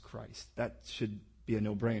Jesus Christ. That should be a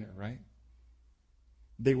no-brainer, right?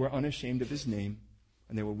 They were unashamed of his name,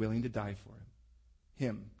 and they were willing to die for him.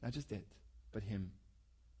 Him, not just it, but him.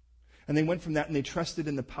 And they went from that and they trusted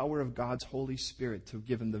in the power of God's Holy Spirit to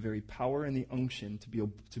give them the very power and the unction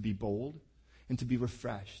to be bold and to be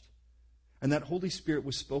refreshed. And that Holy Spirit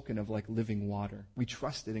was spoken of like living water. We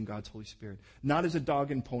trusted in God's Holy Spirit. Not as a dog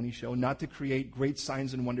and pony show, not to create great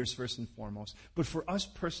signs and wonders first and foremost, but for us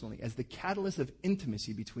personally, as the catalyst of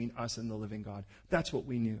intimacy between us and the living God. That's what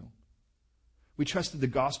we knew. We trusted the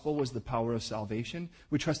gospel was the power of salvation.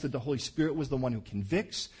 We trusted the Holy Spirit was the one who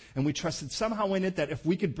convicts. And we trusted somehow in it that if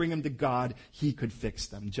we could bring them to God, he could fix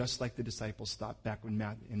them, just like the disciples thought back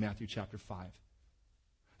in Matthew chapter 5.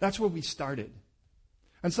 That's where we started.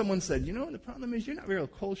 And someone said, you know, the problem is you're not very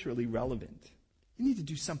culturally relevant. You need to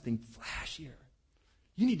do something flashier.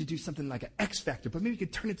 You need to do something like an X Factor, but maybe you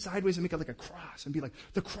could turn it sideways and make it like a cross and be like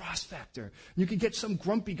the Cross Factor. And you could get some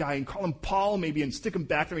grumpy guy and call him Paul maybe and stick him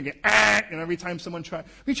back there and get and every time someone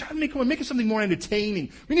we try to make it something more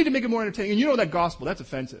entertaining. We need to make it more entertaining. And you know that gospel, that's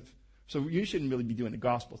offensive. So you shouldn't really be doing the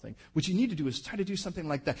gospel thing. What you need to do is try to do something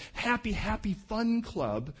like the happy, happy fun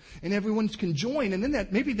club, and everyone can join, and then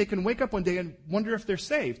that maybe they can wake up one day and wonder if they're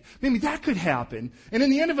saved. Maybe that could happen. And in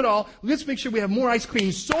the end of it all, let's make sure we have more ice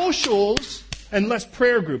cream socials and less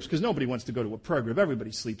prayer groups, because nobody wants to go to a prayer group.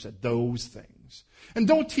 Everybody sleeps at those things. And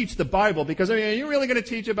don't teach the Bible, because are you really going to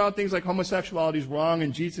teach about things like homosexuality is wrong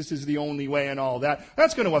and Jesus is the only way and all that?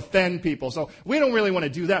 That's going to offend people. So we don't really want to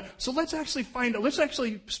do that. So let's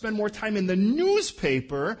actually spend more time in the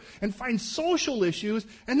newspaper and find social issues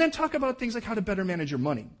and then talk about things like how to better manage your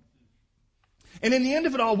money. And in the end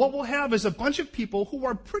of it all, what we'll have is a bunch of people who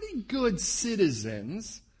are pretty good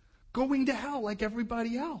citizens going to hell like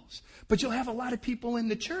everybody else. But you'll have a lot of people in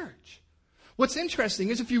the church. What's interesting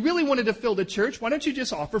is if you really wanted to fill the church, why don't you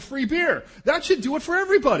just offer free beer? That should do it for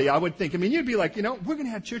everybody, I would think. I mean, you'd be like, we're going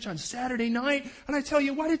to have church on Saturday night, and I tell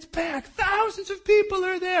you what, it's packed. Thousands of people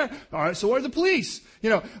are there. All right, so are the police.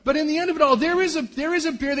 But in the end of it all, there is a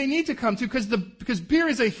beer they need to come to because beer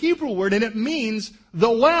is a Hebrew word, and it means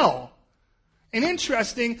the well. And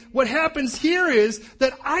interesting, what happens here is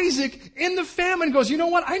that Isaac in the famine goes, you know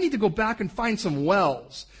what? I need to go back and find some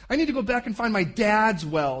wells. I need to go back and find my dad's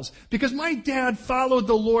wells because my dad followed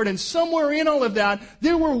the Lord, and somewhere in all of that,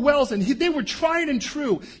 there were wells, and they were tried and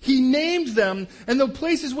true. He named them, and the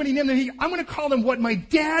places when he named them, I'm going to call them what my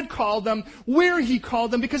dad called them, where he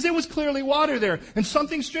called them, because there was clearly water there. And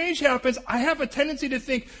something strange happens. I have a tendency to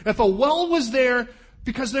think if a well was there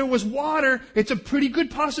because there was water, it's a pretty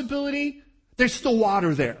good possibility there's still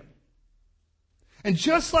water there. And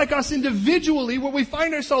just like us individually, where we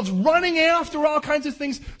find ourselves running after all kinds of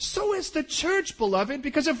things, so is the church, beloved,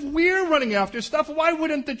 because if we're running after stuff, why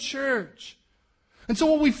wouldn't the church? And so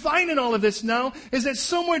what we find in all of this now is that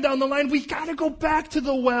somewhere down the line, we got to go back to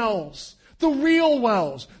the wells. The real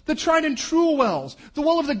wells, the tried and true wells, the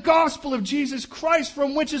well of the gospel of Jesus Christ,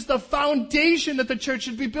 from which is the foundation that the church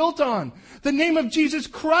should be built on. The name of Jesus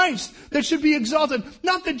Christ that should be exalted.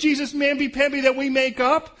 Not the Jesus mamby-pamby that we make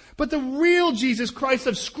up, but the real Jesus Christ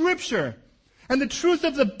of Scripture. And the truth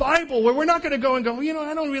of the Bible, where we're not going to go,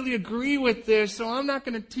 I don't really agree with this, so I'm not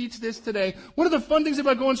going to teach this today. One of the fun things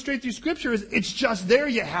about going straight through Scripture is it's just there,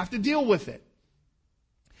 you have to deal with it.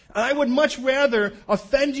 I would much rather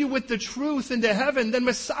offend you with the truth into heaven than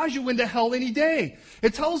massage you into hell any day.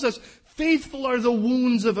 It tells us, faithful are the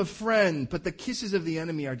wounds of a friend, but the kisses of the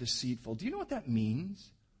enemy are deceitful. Do you know what that means?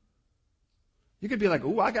 You could be like,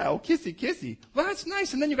 kissy, kissy. Well, that's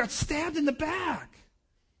nice. And then you got stabbed in the back.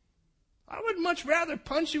 I would much rather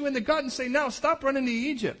punch you in the gut and say, now stop running to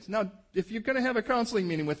Egypt. Now, if you're going to have a counseling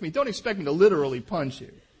meeting with me, don't expect me to literally punch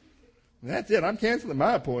you. That's it. I'm canceling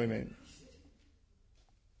my appointment.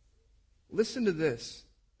 Listen to this.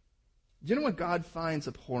 Do you know what God finds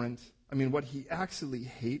abhorrent? What he actually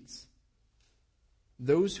hates?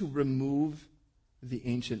 Those who remove the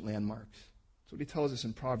ancient landmarks. That's what he tells us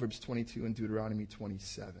in Proverbs 22 and Deuteronomy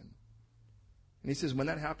 27. And he says, when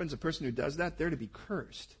that happens, a person who does that, they're to be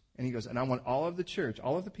cursed. And he goes, and I want all of the church,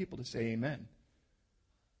 all of the people to say amen.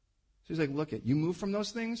 So he's like, look, you move from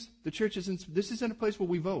those things, the church this isn't a place where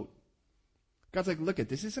we vote. God's like, look,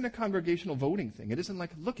 this isn't a congregational voting thing. It isn't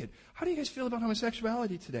like, look, how do you guys feel about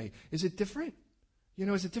homosexuality today? Is it different?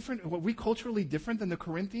 Is it different? Are we culturally different than the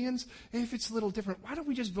Corinthians? If it's a little different, why don't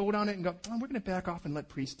we just vote on it and go, we're going to back off and let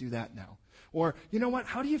priests do that now? Or, you know what?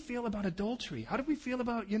 How do you feel about adultery? How do we feel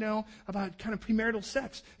about, about kind of premarital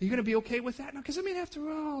sex? Are you going to be okay with that? No, because, after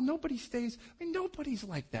all, nobody's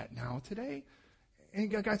like that now today. And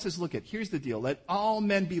God says, look, here's the deal. Let all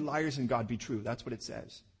men be liars and God be true. That's what it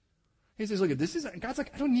says. He says, look, God's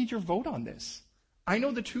like, I don't need your vote on this. I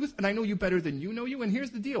know the truth, and I know you better than you know you, and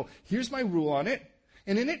here's the deal. Here's my rule on it.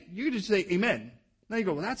 And in it, you just say, amen. Now you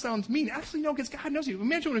go, well, that sounds mean. Actually, no, because God knows you.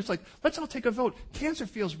 Imagine when it's like, let's all take a vote. Cancer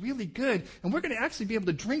feels really good, and we're going to actually be able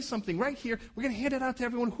to drink something right here. We're going to hand it out to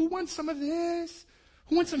everyone. Who wants some of this?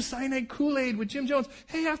 Who wants some cyanide Kool-Aid with Jim Jones?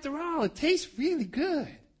 Hey, after all, it tastes really good.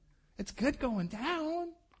 It's good going down.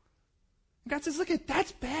 And God says, look,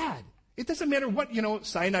 that's bad. It doesn't matter what,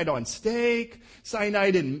 cyanide on steak,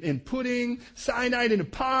 cyanide in pudding, cyanide in a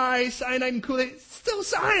pie, cyanide in Kool-Aid. It's still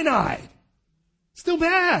cyanide. Still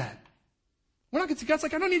bad. We're not going to. God's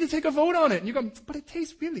like, I don't need to take a vote on it. And you go, but it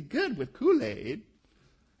tastes really good with Kool-Aid.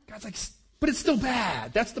 God's like, but it's still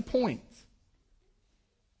bad. That's the point.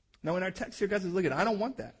 Now in our text here, God says, look, I don't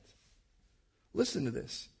want that. Listen to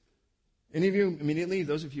this. Any of you immediately,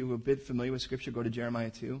 those of you who are a bit familiar with Scripture, go to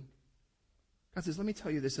Jeremiah 2. God says, let me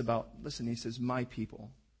tell you this listen, he says, my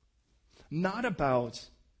people. Not about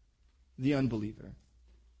the unbeliever.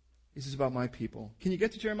 He says about my people. Can you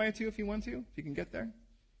get to Jeremiah 2 if you want to? If you can get there?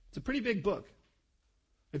 It's a pretty big book.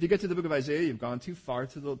 If you get to the book of Isaiah, you've gone too far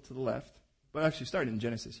to the left. But actually, start in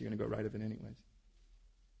Genesis. You're going to go right of it anyways.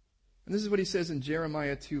 And this is what he says in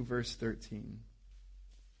Jeremiah 2, verse 13.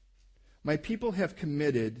 My people have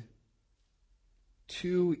committed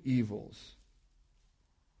 2 evils.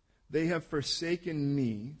 They have forsaken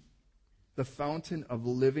me, the fountain of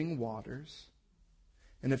living waters,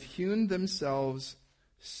 and have hewn themselves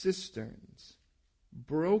cisterns,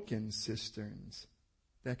 broken cisterns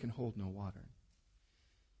that can hold no water.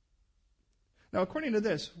 Now, according to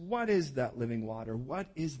this, what is that living water? What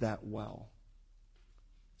is that well?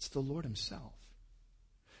 It's the Lord himself.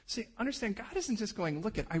 See, understand, God isn't just going,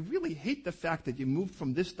 look, I really hate the fact that you moved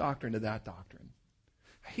from this doctrine to that doctrine.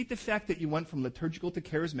 I hate the fact that you went from liturgical to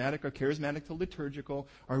charismatic or charismatic to liturgical.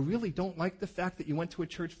 Or I really don't like the fact that you went to a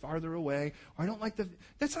church farther away. Or I don't like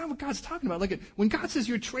that's not what God's talking about. Like when God says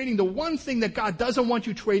you're trading, the one thing that God doesn't want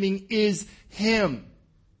you trading is him.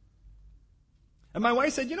 And my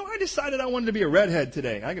wife said, I decided I wanted to be a redhead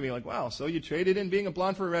today. I could be like, wow, so you traded in being a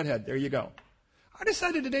blonde for a redhead. There you go. I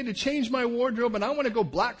decided today to change my wardrobe and I want to go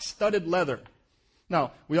black studded leather.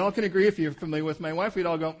 Now, we all can agree, if you're familiar with my wife, we'd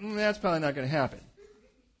all go, that's probably not going to happen.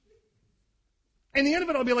 In the end of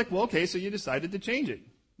it, I'll be like, well, okay, so you decided to change it.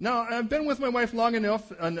 Now, I've been with my wife long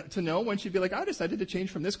enough to know when she'd be like, I decided to change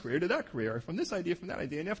from this career to that career, or from this idea from that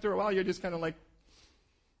idea. And after a while, you're just kind of like,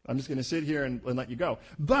 I'm just going to sit here and let you go.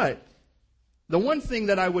 But the one thing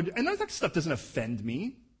that and that stuff doesn't offend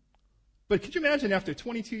me. But could you imagine after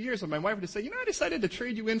 22 years, when my wife would say, I decided to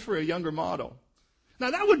trade you in for a younger model.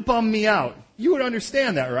 Now, that would bum me out. You would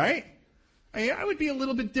understand that, right? I would be a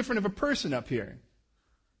little bit different of a person up here.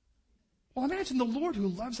 Well, imagine the Lord who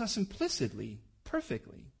loves us implicitly,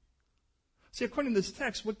 perfectly. See, according to this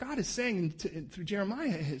text, what God is saying through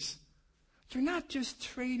Jeremiah is, you're not just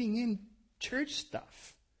trading in church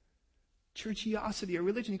stuff, churchiosity or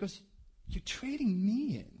religion. He goes, you're trading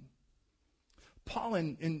me in. Paul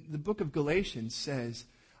in the book of Galatians says,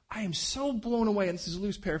 I am so blown away, and this is a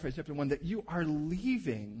loose paraphrase, chapter 1, that you are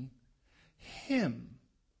leaving him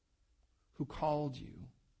who called you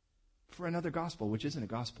for another gospel, which isn't a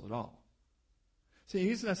gospel at all. See,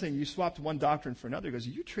 he's not saying you swapped one doctrine for another. He goes,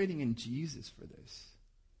 you're trading in Jesus for this.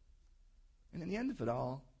 And in the end of it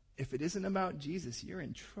all, if it isn't about Jesus, you're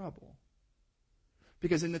in trouble.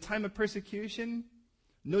 Because in the time of persecution,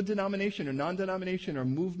 no denomination or non-denomination or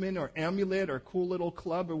movement or amulet or cool little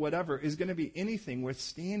club or whatever is going to be anything worth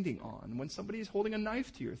standing on when somebody is holding a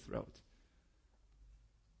knife to your throat.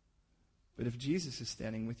 But if Jesus is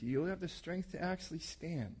standing with you, you'll have the strength to actually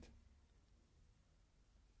stand.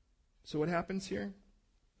 So what happens here?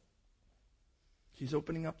 He's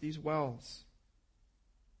opening up these wells.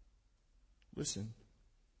 Listen.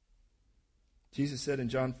 Jesus said in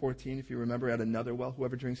John 14, if you remember, at another well,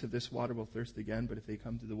 whoever drinks of this water will thirst again, but if they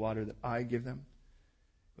come to the water that I give them,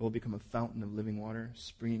 it will become a fountain of living water,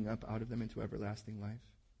 springing up out of them into everlasting life.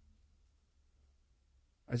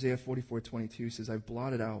 Isaiah 44:22 says, I've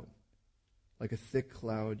blotted out like a thick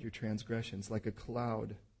cloud your transgressions, like a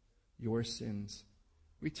cloud your sins.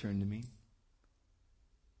 Return to me.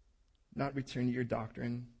 Not return to your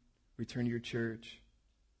doctrine, return to your church,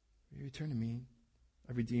 You return to me.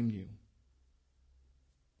 I've redeemed you.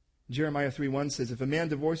 Jeremiah 3:1 says, if a man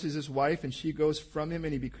divorces his wife and she goes from him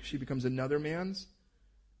and she becomes another man's,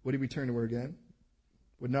 would he return to her again?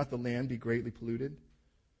 Would not the land be greatly polluted?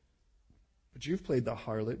 But you've played the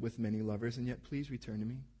harlot with many lovers, and yet please return to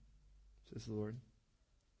me, says the Lord.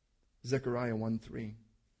 Zechariah 1:3.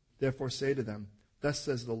 Therefore say to them, thus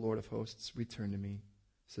says the Lord of hosts, return to me,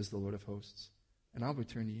 says the Lord of hosts, and I'll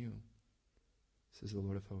return to you, says the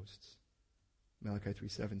Lord of hosts. Malachi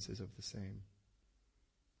 3:7 says of the same.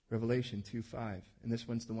 Revelation 2:5, and this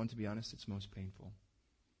one's the one, to be honest, it's most painful.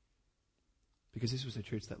 Because this was a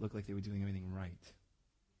church that looked like they were doing everything right.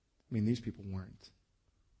 I mean, these people weren't.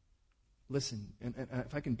 Listen, and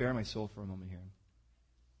if I can bare my soul for a moment here.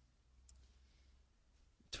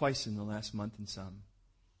 Twice in the last month and some,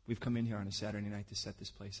 we've come in here on a Saturday night to set this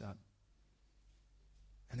place up.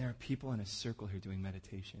 And there are people in a circle here doing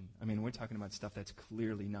meditation. I mean, we're talking about stuff that's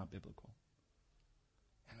clearly not biblical.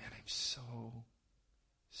 And man, I'm so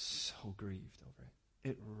grieved over it.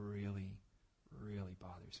 It really, really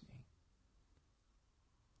bothers me.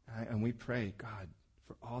 And we pray, God,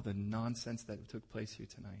 for all the nonsense that took place here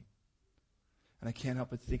tonight. And I can't help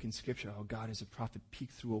but think in Scripture how God as a prophet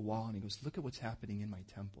peeked through a wall and he goes, look at what's happening in my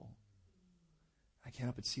temple. I can't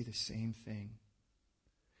help but see the same thing.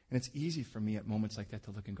 And it's easy for me at moments like that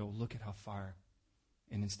to look and go, look at how far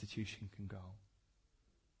an institution can go.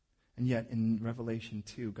 And yet in Revelation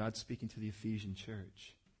 2, God's speaking to the Ephesian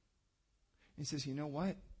church. He says, you know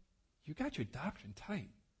what? You got your doctrine tight.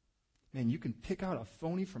 Man, you can pick out a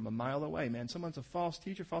phony from a mile away. Man, someone's a false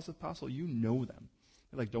teacher, false apostle, you know them.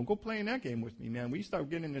 They're like, don't go playing that game with me, man. When you start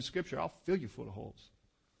getting into Scripture, I'll fill you full of holes.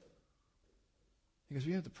 Because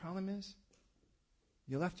you know what the problem is?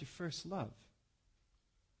 You left your first love.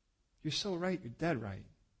 You're so right, you're dead right.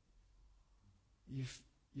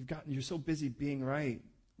 You're so busy being right.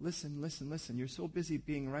 Listen. You're so busy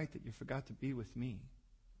being right that you forgot to be with me.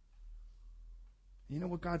 You know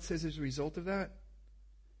what God says as a result of that?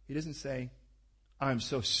 He doesn't say, I'm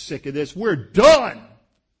so sick of this, we're done.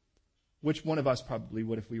 Which one of us probably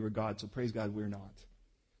would if we were God, so praise God we're not.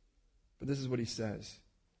 But this is what he says.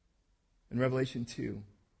 In Revelation 2,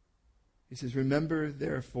 he says, remember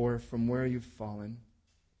therefore from where you've fallen,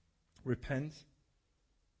 repent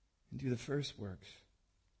and do the first works.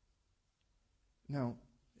 Now,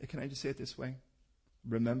 can I just say it this way?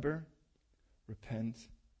 Remember, repent,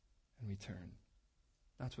 and return.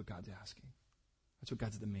 That's what God's asking. That's what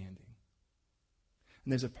God's demanding.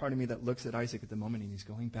 And there's a part of me that looks at Isaac at the moment and he's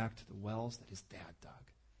going back to the wells that his dad dug.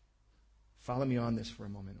 Follow me on this for a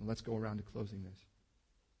moment and let's go around to closing this.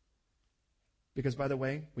 Because by the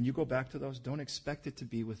way, when you go back to those, don't expect it to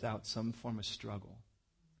be without some form of struggle.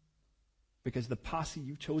 Because the posse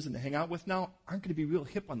you've chosen to hang out with now aren't going to be real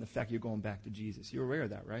hip on the fact you're going back to Jesus. You're aware of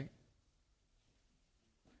that, right?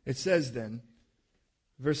 It says then,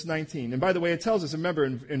 verse 19, and by the way, it tells us, remember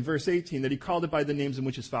in verse 18, that he called it by the names in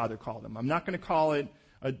which his father called him. I'm not going to call it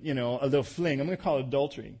a little fling. I'm going to call it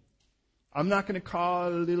adultery. I'm not going to call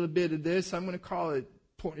it a little bit of this. I'm going to call it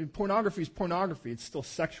pornography is pornography. It's still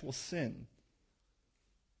sexual sin.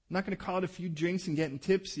 I'm not going to call it a few drinks and getting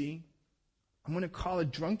tipsy. I'm going to call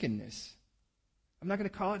it drunkenness. I'm not going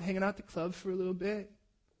to call it hanging out at the club for a little bit.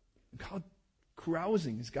 I'm call it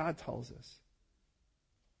carousing, as God tells us.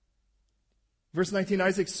 Verse 19,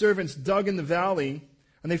 Isaac's servants dug in the valley,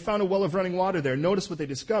 and they found a well of running water there. Notice what they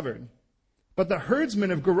discovered. But the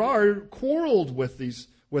herdsmen of Gerar quarreled with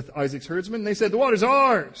Isaac's herdsmen, and they said, the water's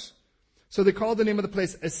ours. So they called the name of the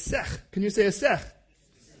place Esech. Can you say Esech?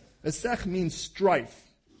 Esech means strife,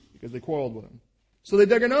 because they quarreled with him. So they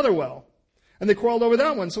dug another well, and they quarreled over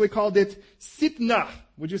that one, so he called it Sitnah.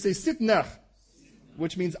 Would you say Sitnah?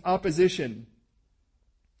 Which means opposition.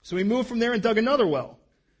 So he moved from there and dug another well.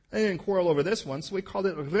 They didn't quarrel over this one, so we called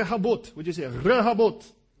it Rehoboth. Would you say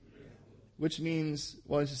Rehoboth? Which means,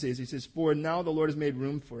 well, he says, for now the Lord has made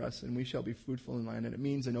room for us, and we shall be fruitful in land. And it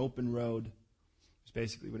means an open road. That's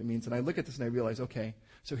basically what it means. And I look at this and I realize, okay,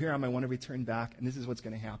 so here I want to return back, and this is what's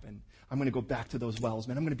going to happen. I'm going to go back to those wells,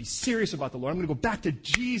 man. I'm going to be serious about the Lord. I'm going to go back to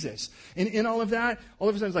Jesus. And in all of that, all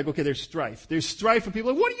of a sudden it's like, okay, there's strife. There's strife for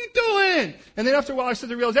people like, what are you doing? And then after a while I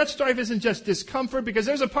started to realize that strife isn't just discomfort, because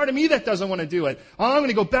there's a part of me that doesn't want to do it. I'm going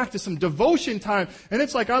to go back to some devotion time. And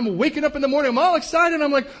it's like I'm waking up in the morning, I'm all excited, and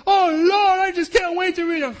I'm like, oh Lord, I just can't wait to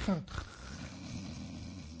read it.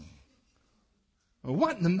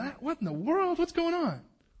 What in the world? What's going on?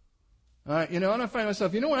 And I find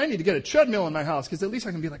myself, you know what? I need to get a treadmill in my house, because at least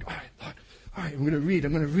I can be like, all right, Lord, all right, I'm going to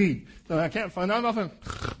read. So I can't find out. Like,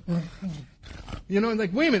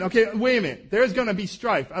 wait a minute. There's going to be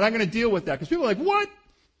strife, and I'm going to deal with that. Because people are like, what?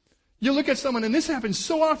 You look at someone, and this happens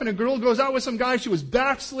so often. A girl goes out with some guy, she was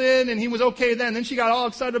backslid, and he was okay then. Then she got all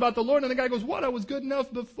excited about the Lord, and the guy goes, what? I was good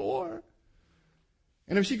enough before.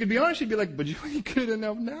 And if she could be honest, she'd be like, but you ain't good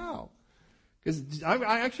enough now. Because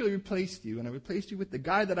I actually replaced you, and I replaced you with the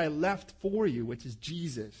guy that I left for you, which is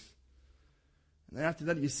Jesus. And then after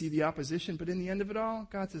that, you see the opposition. But in the end of it all,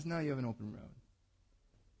 God says, now you have an open road.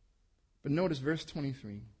 But notice verse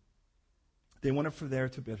 23. They went up from there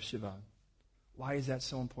to Beersheba. Why is that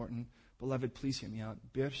so important? Beloved, please hear me out.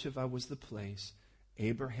 Beersheba was the place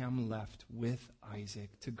Abraham left with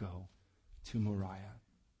Isaac to go to Moriah.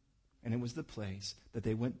 And it was the place that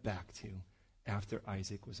they went back to after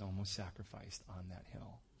Isaac was almost sacrificed on that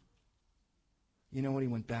hill. You know what he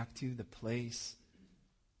went back to? The place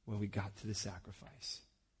where we got to the sacrifice.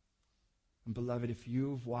 And beloved, if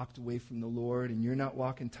you've walked away from the Lord and you're not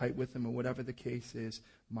walking tight with him or whatever the case is,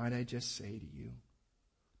 might I just say to you,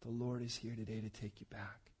 the Lord is here today to take you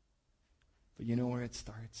back. But you know where it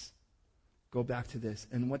starts? Go back to this.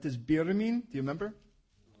 And what does Bir mean? Do you remember?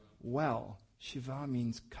 Well. Shiva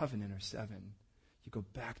means covenant or seven. You go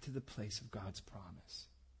back to the place of God's promise.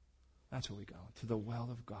 That's where we go, to the well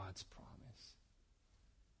of God's promise.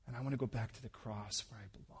 And I want to go back to the cross where I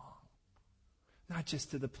belong. Not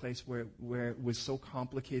just to the place where it was so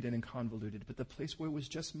complicated and convoluted, but the place where it was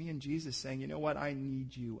just me and Jesus saying, you know what, I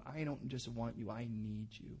need you. I don't just want you, I need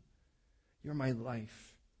you. You're my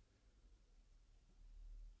life.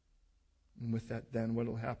 And with that, then, what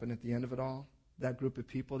will happen at the end of it all? That group of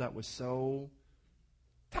people that was so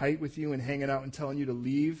tight with you and hanging out and telling you to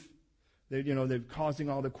leave, they're causing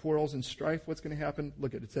all the quarrels and strife. What's going to happen?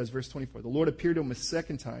 Look at it. It says, verse 24. The Lord appeared to him a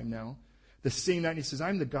second time now. The same night, and he says,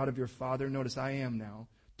 I'm the God of your father. Notice, I am now.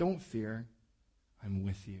 Don't fear. I'm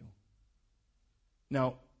with you.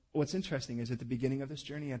 Now, what's interesting is at the beginning of this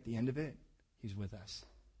journey, at the end of it, he's with us.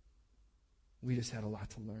 We just had a lot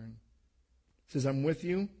to learn. He says, I'm with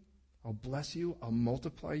you. I'll bless you. I'll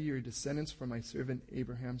multiply your descendants for my servant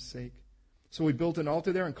Abraham's sake. So he built an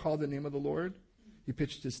altar there and called the name of the Lord. He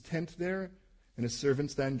pitched his tent there. And his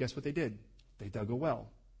servants then, guess what they did? They dug a well.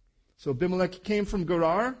 So Abimelech came from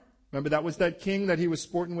Gerar. Remember, that was that king that he was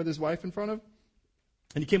sporting with his wife in front of?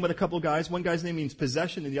 And he came with a couple of guys. One guy's name means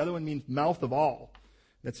possession, and the other one means mouth of all.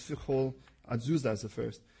 That's Fichol Azuzah is the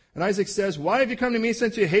first. And Isaac says, why have you come to me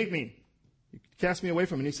since you hate me? You cast me away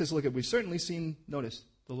from him. And he says, look, we've certainly seen, notice,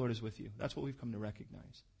 the Lord is with you. That's what we've come to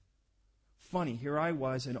recognize. Funny, here I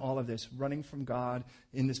was in all of this, running from God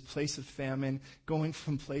in this place of famine, going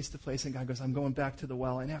from place to place, and God goes, I'm going back to the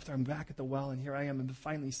well. And after I'm back at the well, and here I am, I'm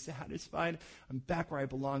finally satisfied. I'm back where I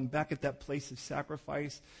belong, back at that place of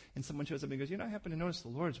sacrifice. And someone shows up and goes, I happen to notice the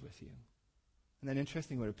Lord's with you. And then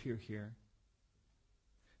interesting would appear here.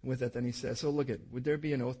 And with that, then he says, so look at, would there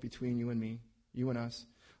be an oath between you and me, you and us?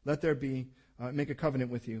 Let there be, make a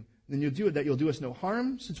covenant with you. Then you'll do it that you'll do us no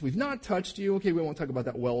harm, since we've not touched you. Okay, we won't talk about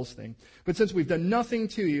that wells thing. But since we've done nothing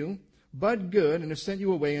to you, but good, and have sent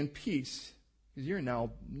you away in peace, because you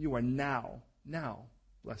are now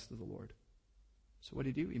blessed of the Lord. So what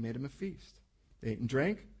did he do? He made him a feast. They ate and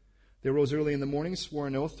drank. They rose early in the morning, swore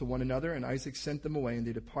an oath to one another, and Isaac sent them away, and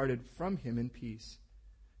they departed from him in peace.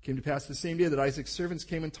 It came to pass the same day that Isaac's servants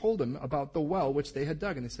came and told him about the well which they had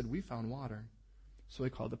dug, and they said, we found water. So he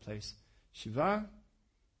called the place Shiva,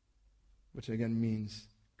 which again means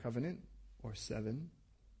covenant or seven.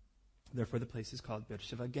 Therefore, the place is called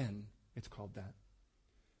Beersheba again. It's called that.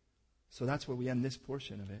 So that's where we end this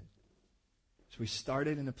portion of it. So we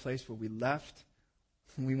started in a place where we left.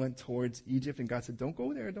 And we went towards Egypt, and God said, don't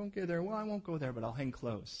go there, don't get there. Well, I won't go there, but I'll hang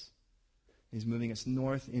close. He's moving us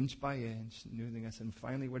north, inch by inch, moving us. And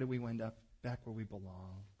finally, where do we wind up? Back where we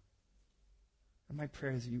belong. And my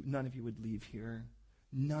prayer is none of you would leave here.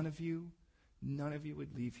 None of you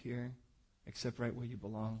would leave here except right where you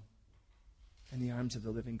belong, in the arms of the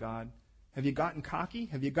living God. Have you gotten cocky?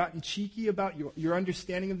 Have you gotten cheeky about your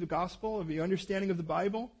understanding of the gospel, of your understanding of the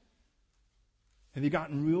Bible? Have you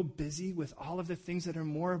gotten real busy with all of the things that are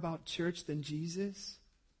more about church than Jesus?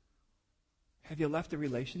 Have you left a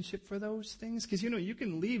relationship for those things? Because, you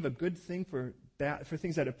can leave a good thing for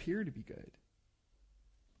things that appear to be good.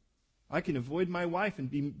 I can avoid my wife and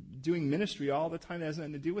be doing ministry all the time that has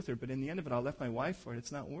nothing to do with her, but in the end of it, I'll left my wife for it.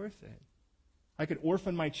 It's not worth it. I could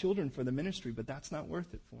orphan my children for the ministry, but that's not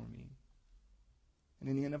worth it for me. And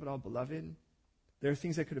in the end of it all, beloved, there are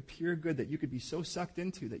things that could appear good that you could be so sucked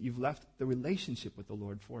into that you've left the relationship with the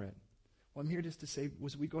Lord for it. Well, I'm here just to say,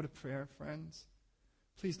 as we go to prayer, friends,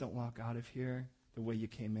 please don't walk out of here the way you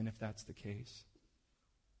came in if that's the case.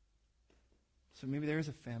 So maybe there is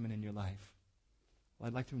a famine in your life. Well,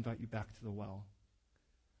 I'd like to invite you back to the well.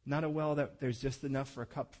 Not a well that there's just enough for a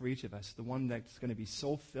cup for each of us. The one that's going to be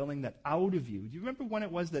so filling that out of you. Do you remember when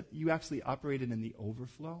it was that you actually operated in the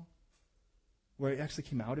overflow? Where it actually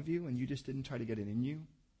came out of you and you just didn't try to get it in you?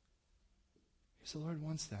 Because the Lord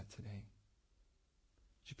wants that today.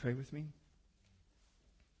 Would you pray with me?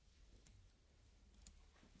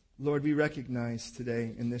 Lord, we recognize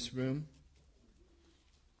today in this room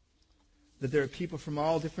that there are people from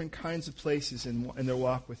all different kinds of places in their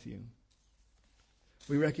walk with you.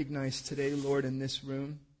 We recognize today, Lord, in this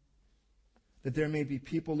room, that there may be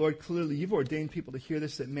people, Lord, clearly you've ordained people to hear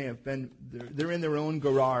this that may have been, they're in their own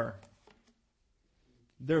garage.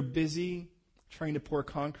 They're busy trying to pour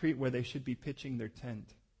concrete where they should be pitching their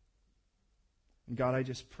tent. And God, I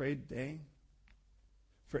just pray today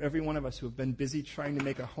for every one of us who have been busy trying to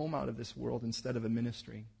make a home out of this world instead of a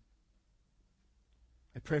ministry.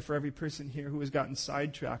 I pray for every person here who has gotten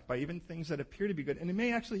sidetracked by even things that appear to be good, and it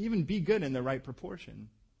may actually even be good in the right proportion.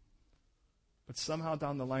 But somehow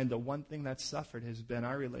down the line, the one thing that's suffered has been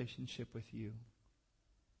our relationship with you.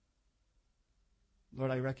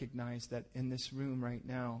 Lord, I recognize that in this room right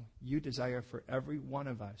now, you desire for every one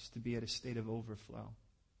of us to be at a state of overflow.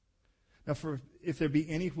 Now, if there be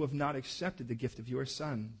any who have not accepted the gift of your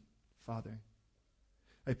Son, Father,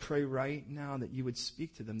 I pray right now that you would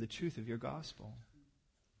speak to them the truth of your gospel.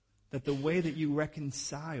 That the way that you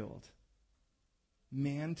reconciled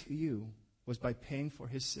man to you was by paying for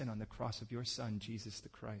his sin on the cross of your Son, Jesus the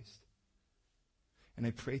Christ. And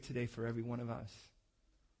I pray today for every one of us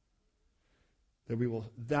that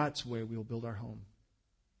that's where we will build our home.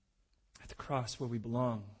 At the cross where we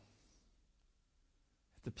belong.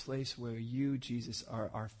 At the place where you, Jesus, are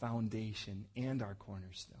our foundation and our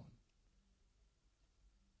cornerstone.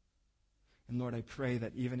 And Lord, I pray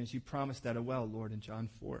that even as you promised at a well, Lord, in John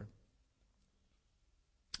 4,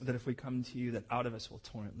 that if we come to you, that out of us will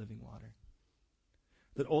torrent living water.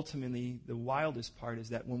 That ultimately, the wildest part is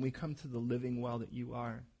that when we come to the living well that you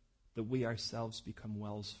are, that we ourselves become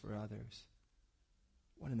wells for others.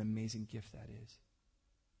 What an amazing gift that is.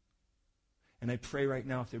 And I pray right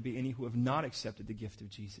now, if there be any who have not accepted the gift of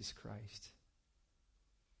Jesus Christ,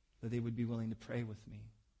 that they would be willing to pray with me.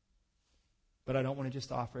 But I don't want to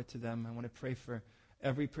just offer it to them. I want to pray for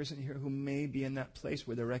every person here who may be in that place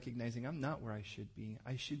where they're recognizing, I'm not where I should be.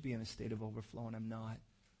 I should be in a state of overflow, and I'm not.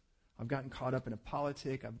 I've gotten caught up in a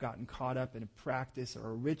politic. I've gotten caught up in a practice or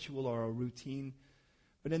a ritual or a routine.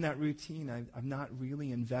 But in that routine, I'm not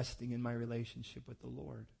really investing in my relationship with the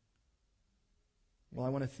Lord. Well, I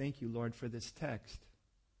want to thank you, Lord, for this text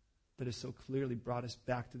that has so clearly brought us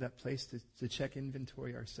back to that place to check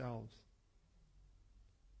inventory ourselves.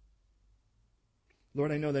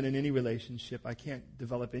 Lord, I know that in any relationship, I can't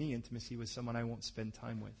develop any intimacy with someone I won't spend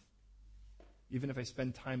time with. Even if I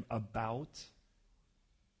spend time about.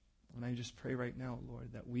 And I just pray right now,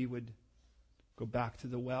 Lord, that we would go back to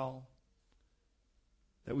the well.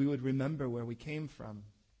 That we would remember where we came from.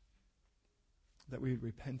 That we would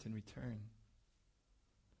repent and return.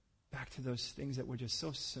 Back to those things that were just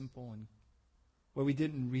so simple and where we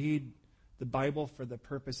didn't read the Bible for the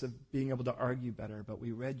purpose of being able to argue better, but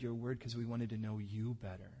we read your word because we wanted to know you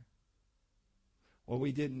better. Or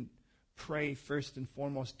we didn't pray first and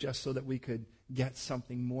foremost just so that we could get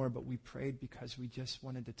something more, but we prayed because we just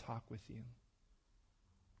wanted to talk with you.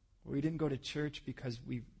 Or we didn't go to church because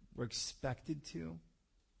we were expected to,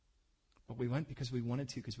 but we went because we wanted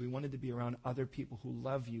to, because we wanted to be around other people who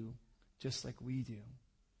love you just like we do.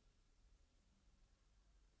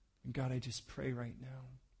 And God, I just pray right now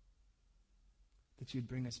that you'd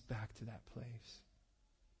bring us back to that place.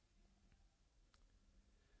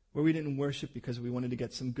 Where we didn't worship because we wanted to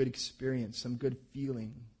get some good experience, some good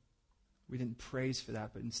feeling. We didn't praise for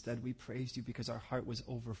that, but instead we praised you because our heart was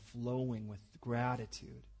overflowing with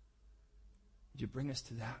gratitude. Would you bring us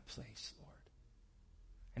to that place, Lord?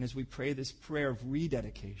 And as we pray this prayer of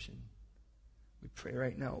rededication, we pray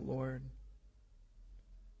right now, Lord,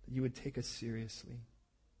 that you would take us seriously.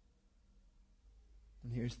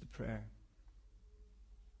 And here's the prayer.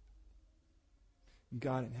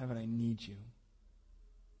 God in heaven, I need you.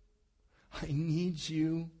 I need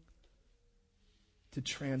you to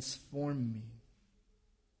transform me.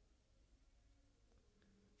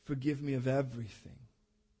 Forgive me of everything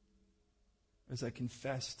as I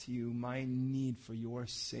confess to you my need for your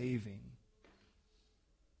saving.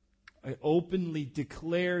 I openly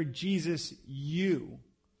declare, Jesus, you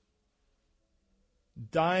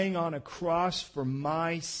dying on a cross for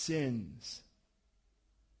my sins,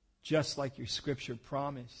 just like your scripture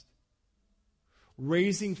promised.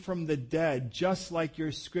 Raising from the dead, just like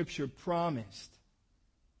your scripture promised.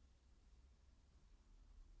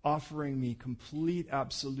 Offering me complete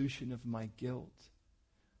absolution of my guilt.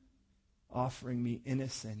 offering me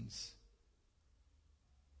innocence.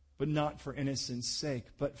 But not for innocence' sake,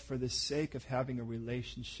 but for the sake of having a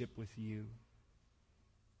relationship with you.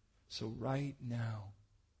 So right now,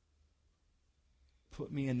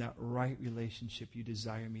 put me in that right relationship you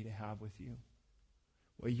desire me to have with you,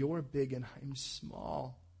 where you're big and I'm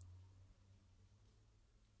small,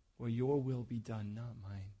 where your will be done, not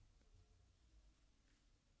mine.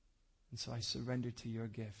 And so I surrender to your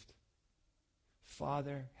gift.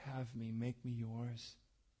 Father, have me, make me yours.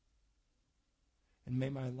 And may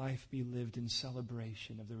my life be lived in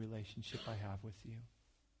celebration of the relationship I have with you.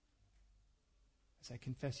 As I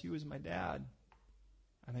confess you as my dad,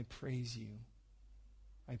 and I praise you.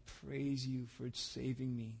 I praise you for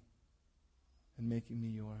saving me and making me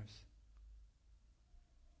yours.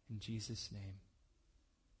 In Jesus' name.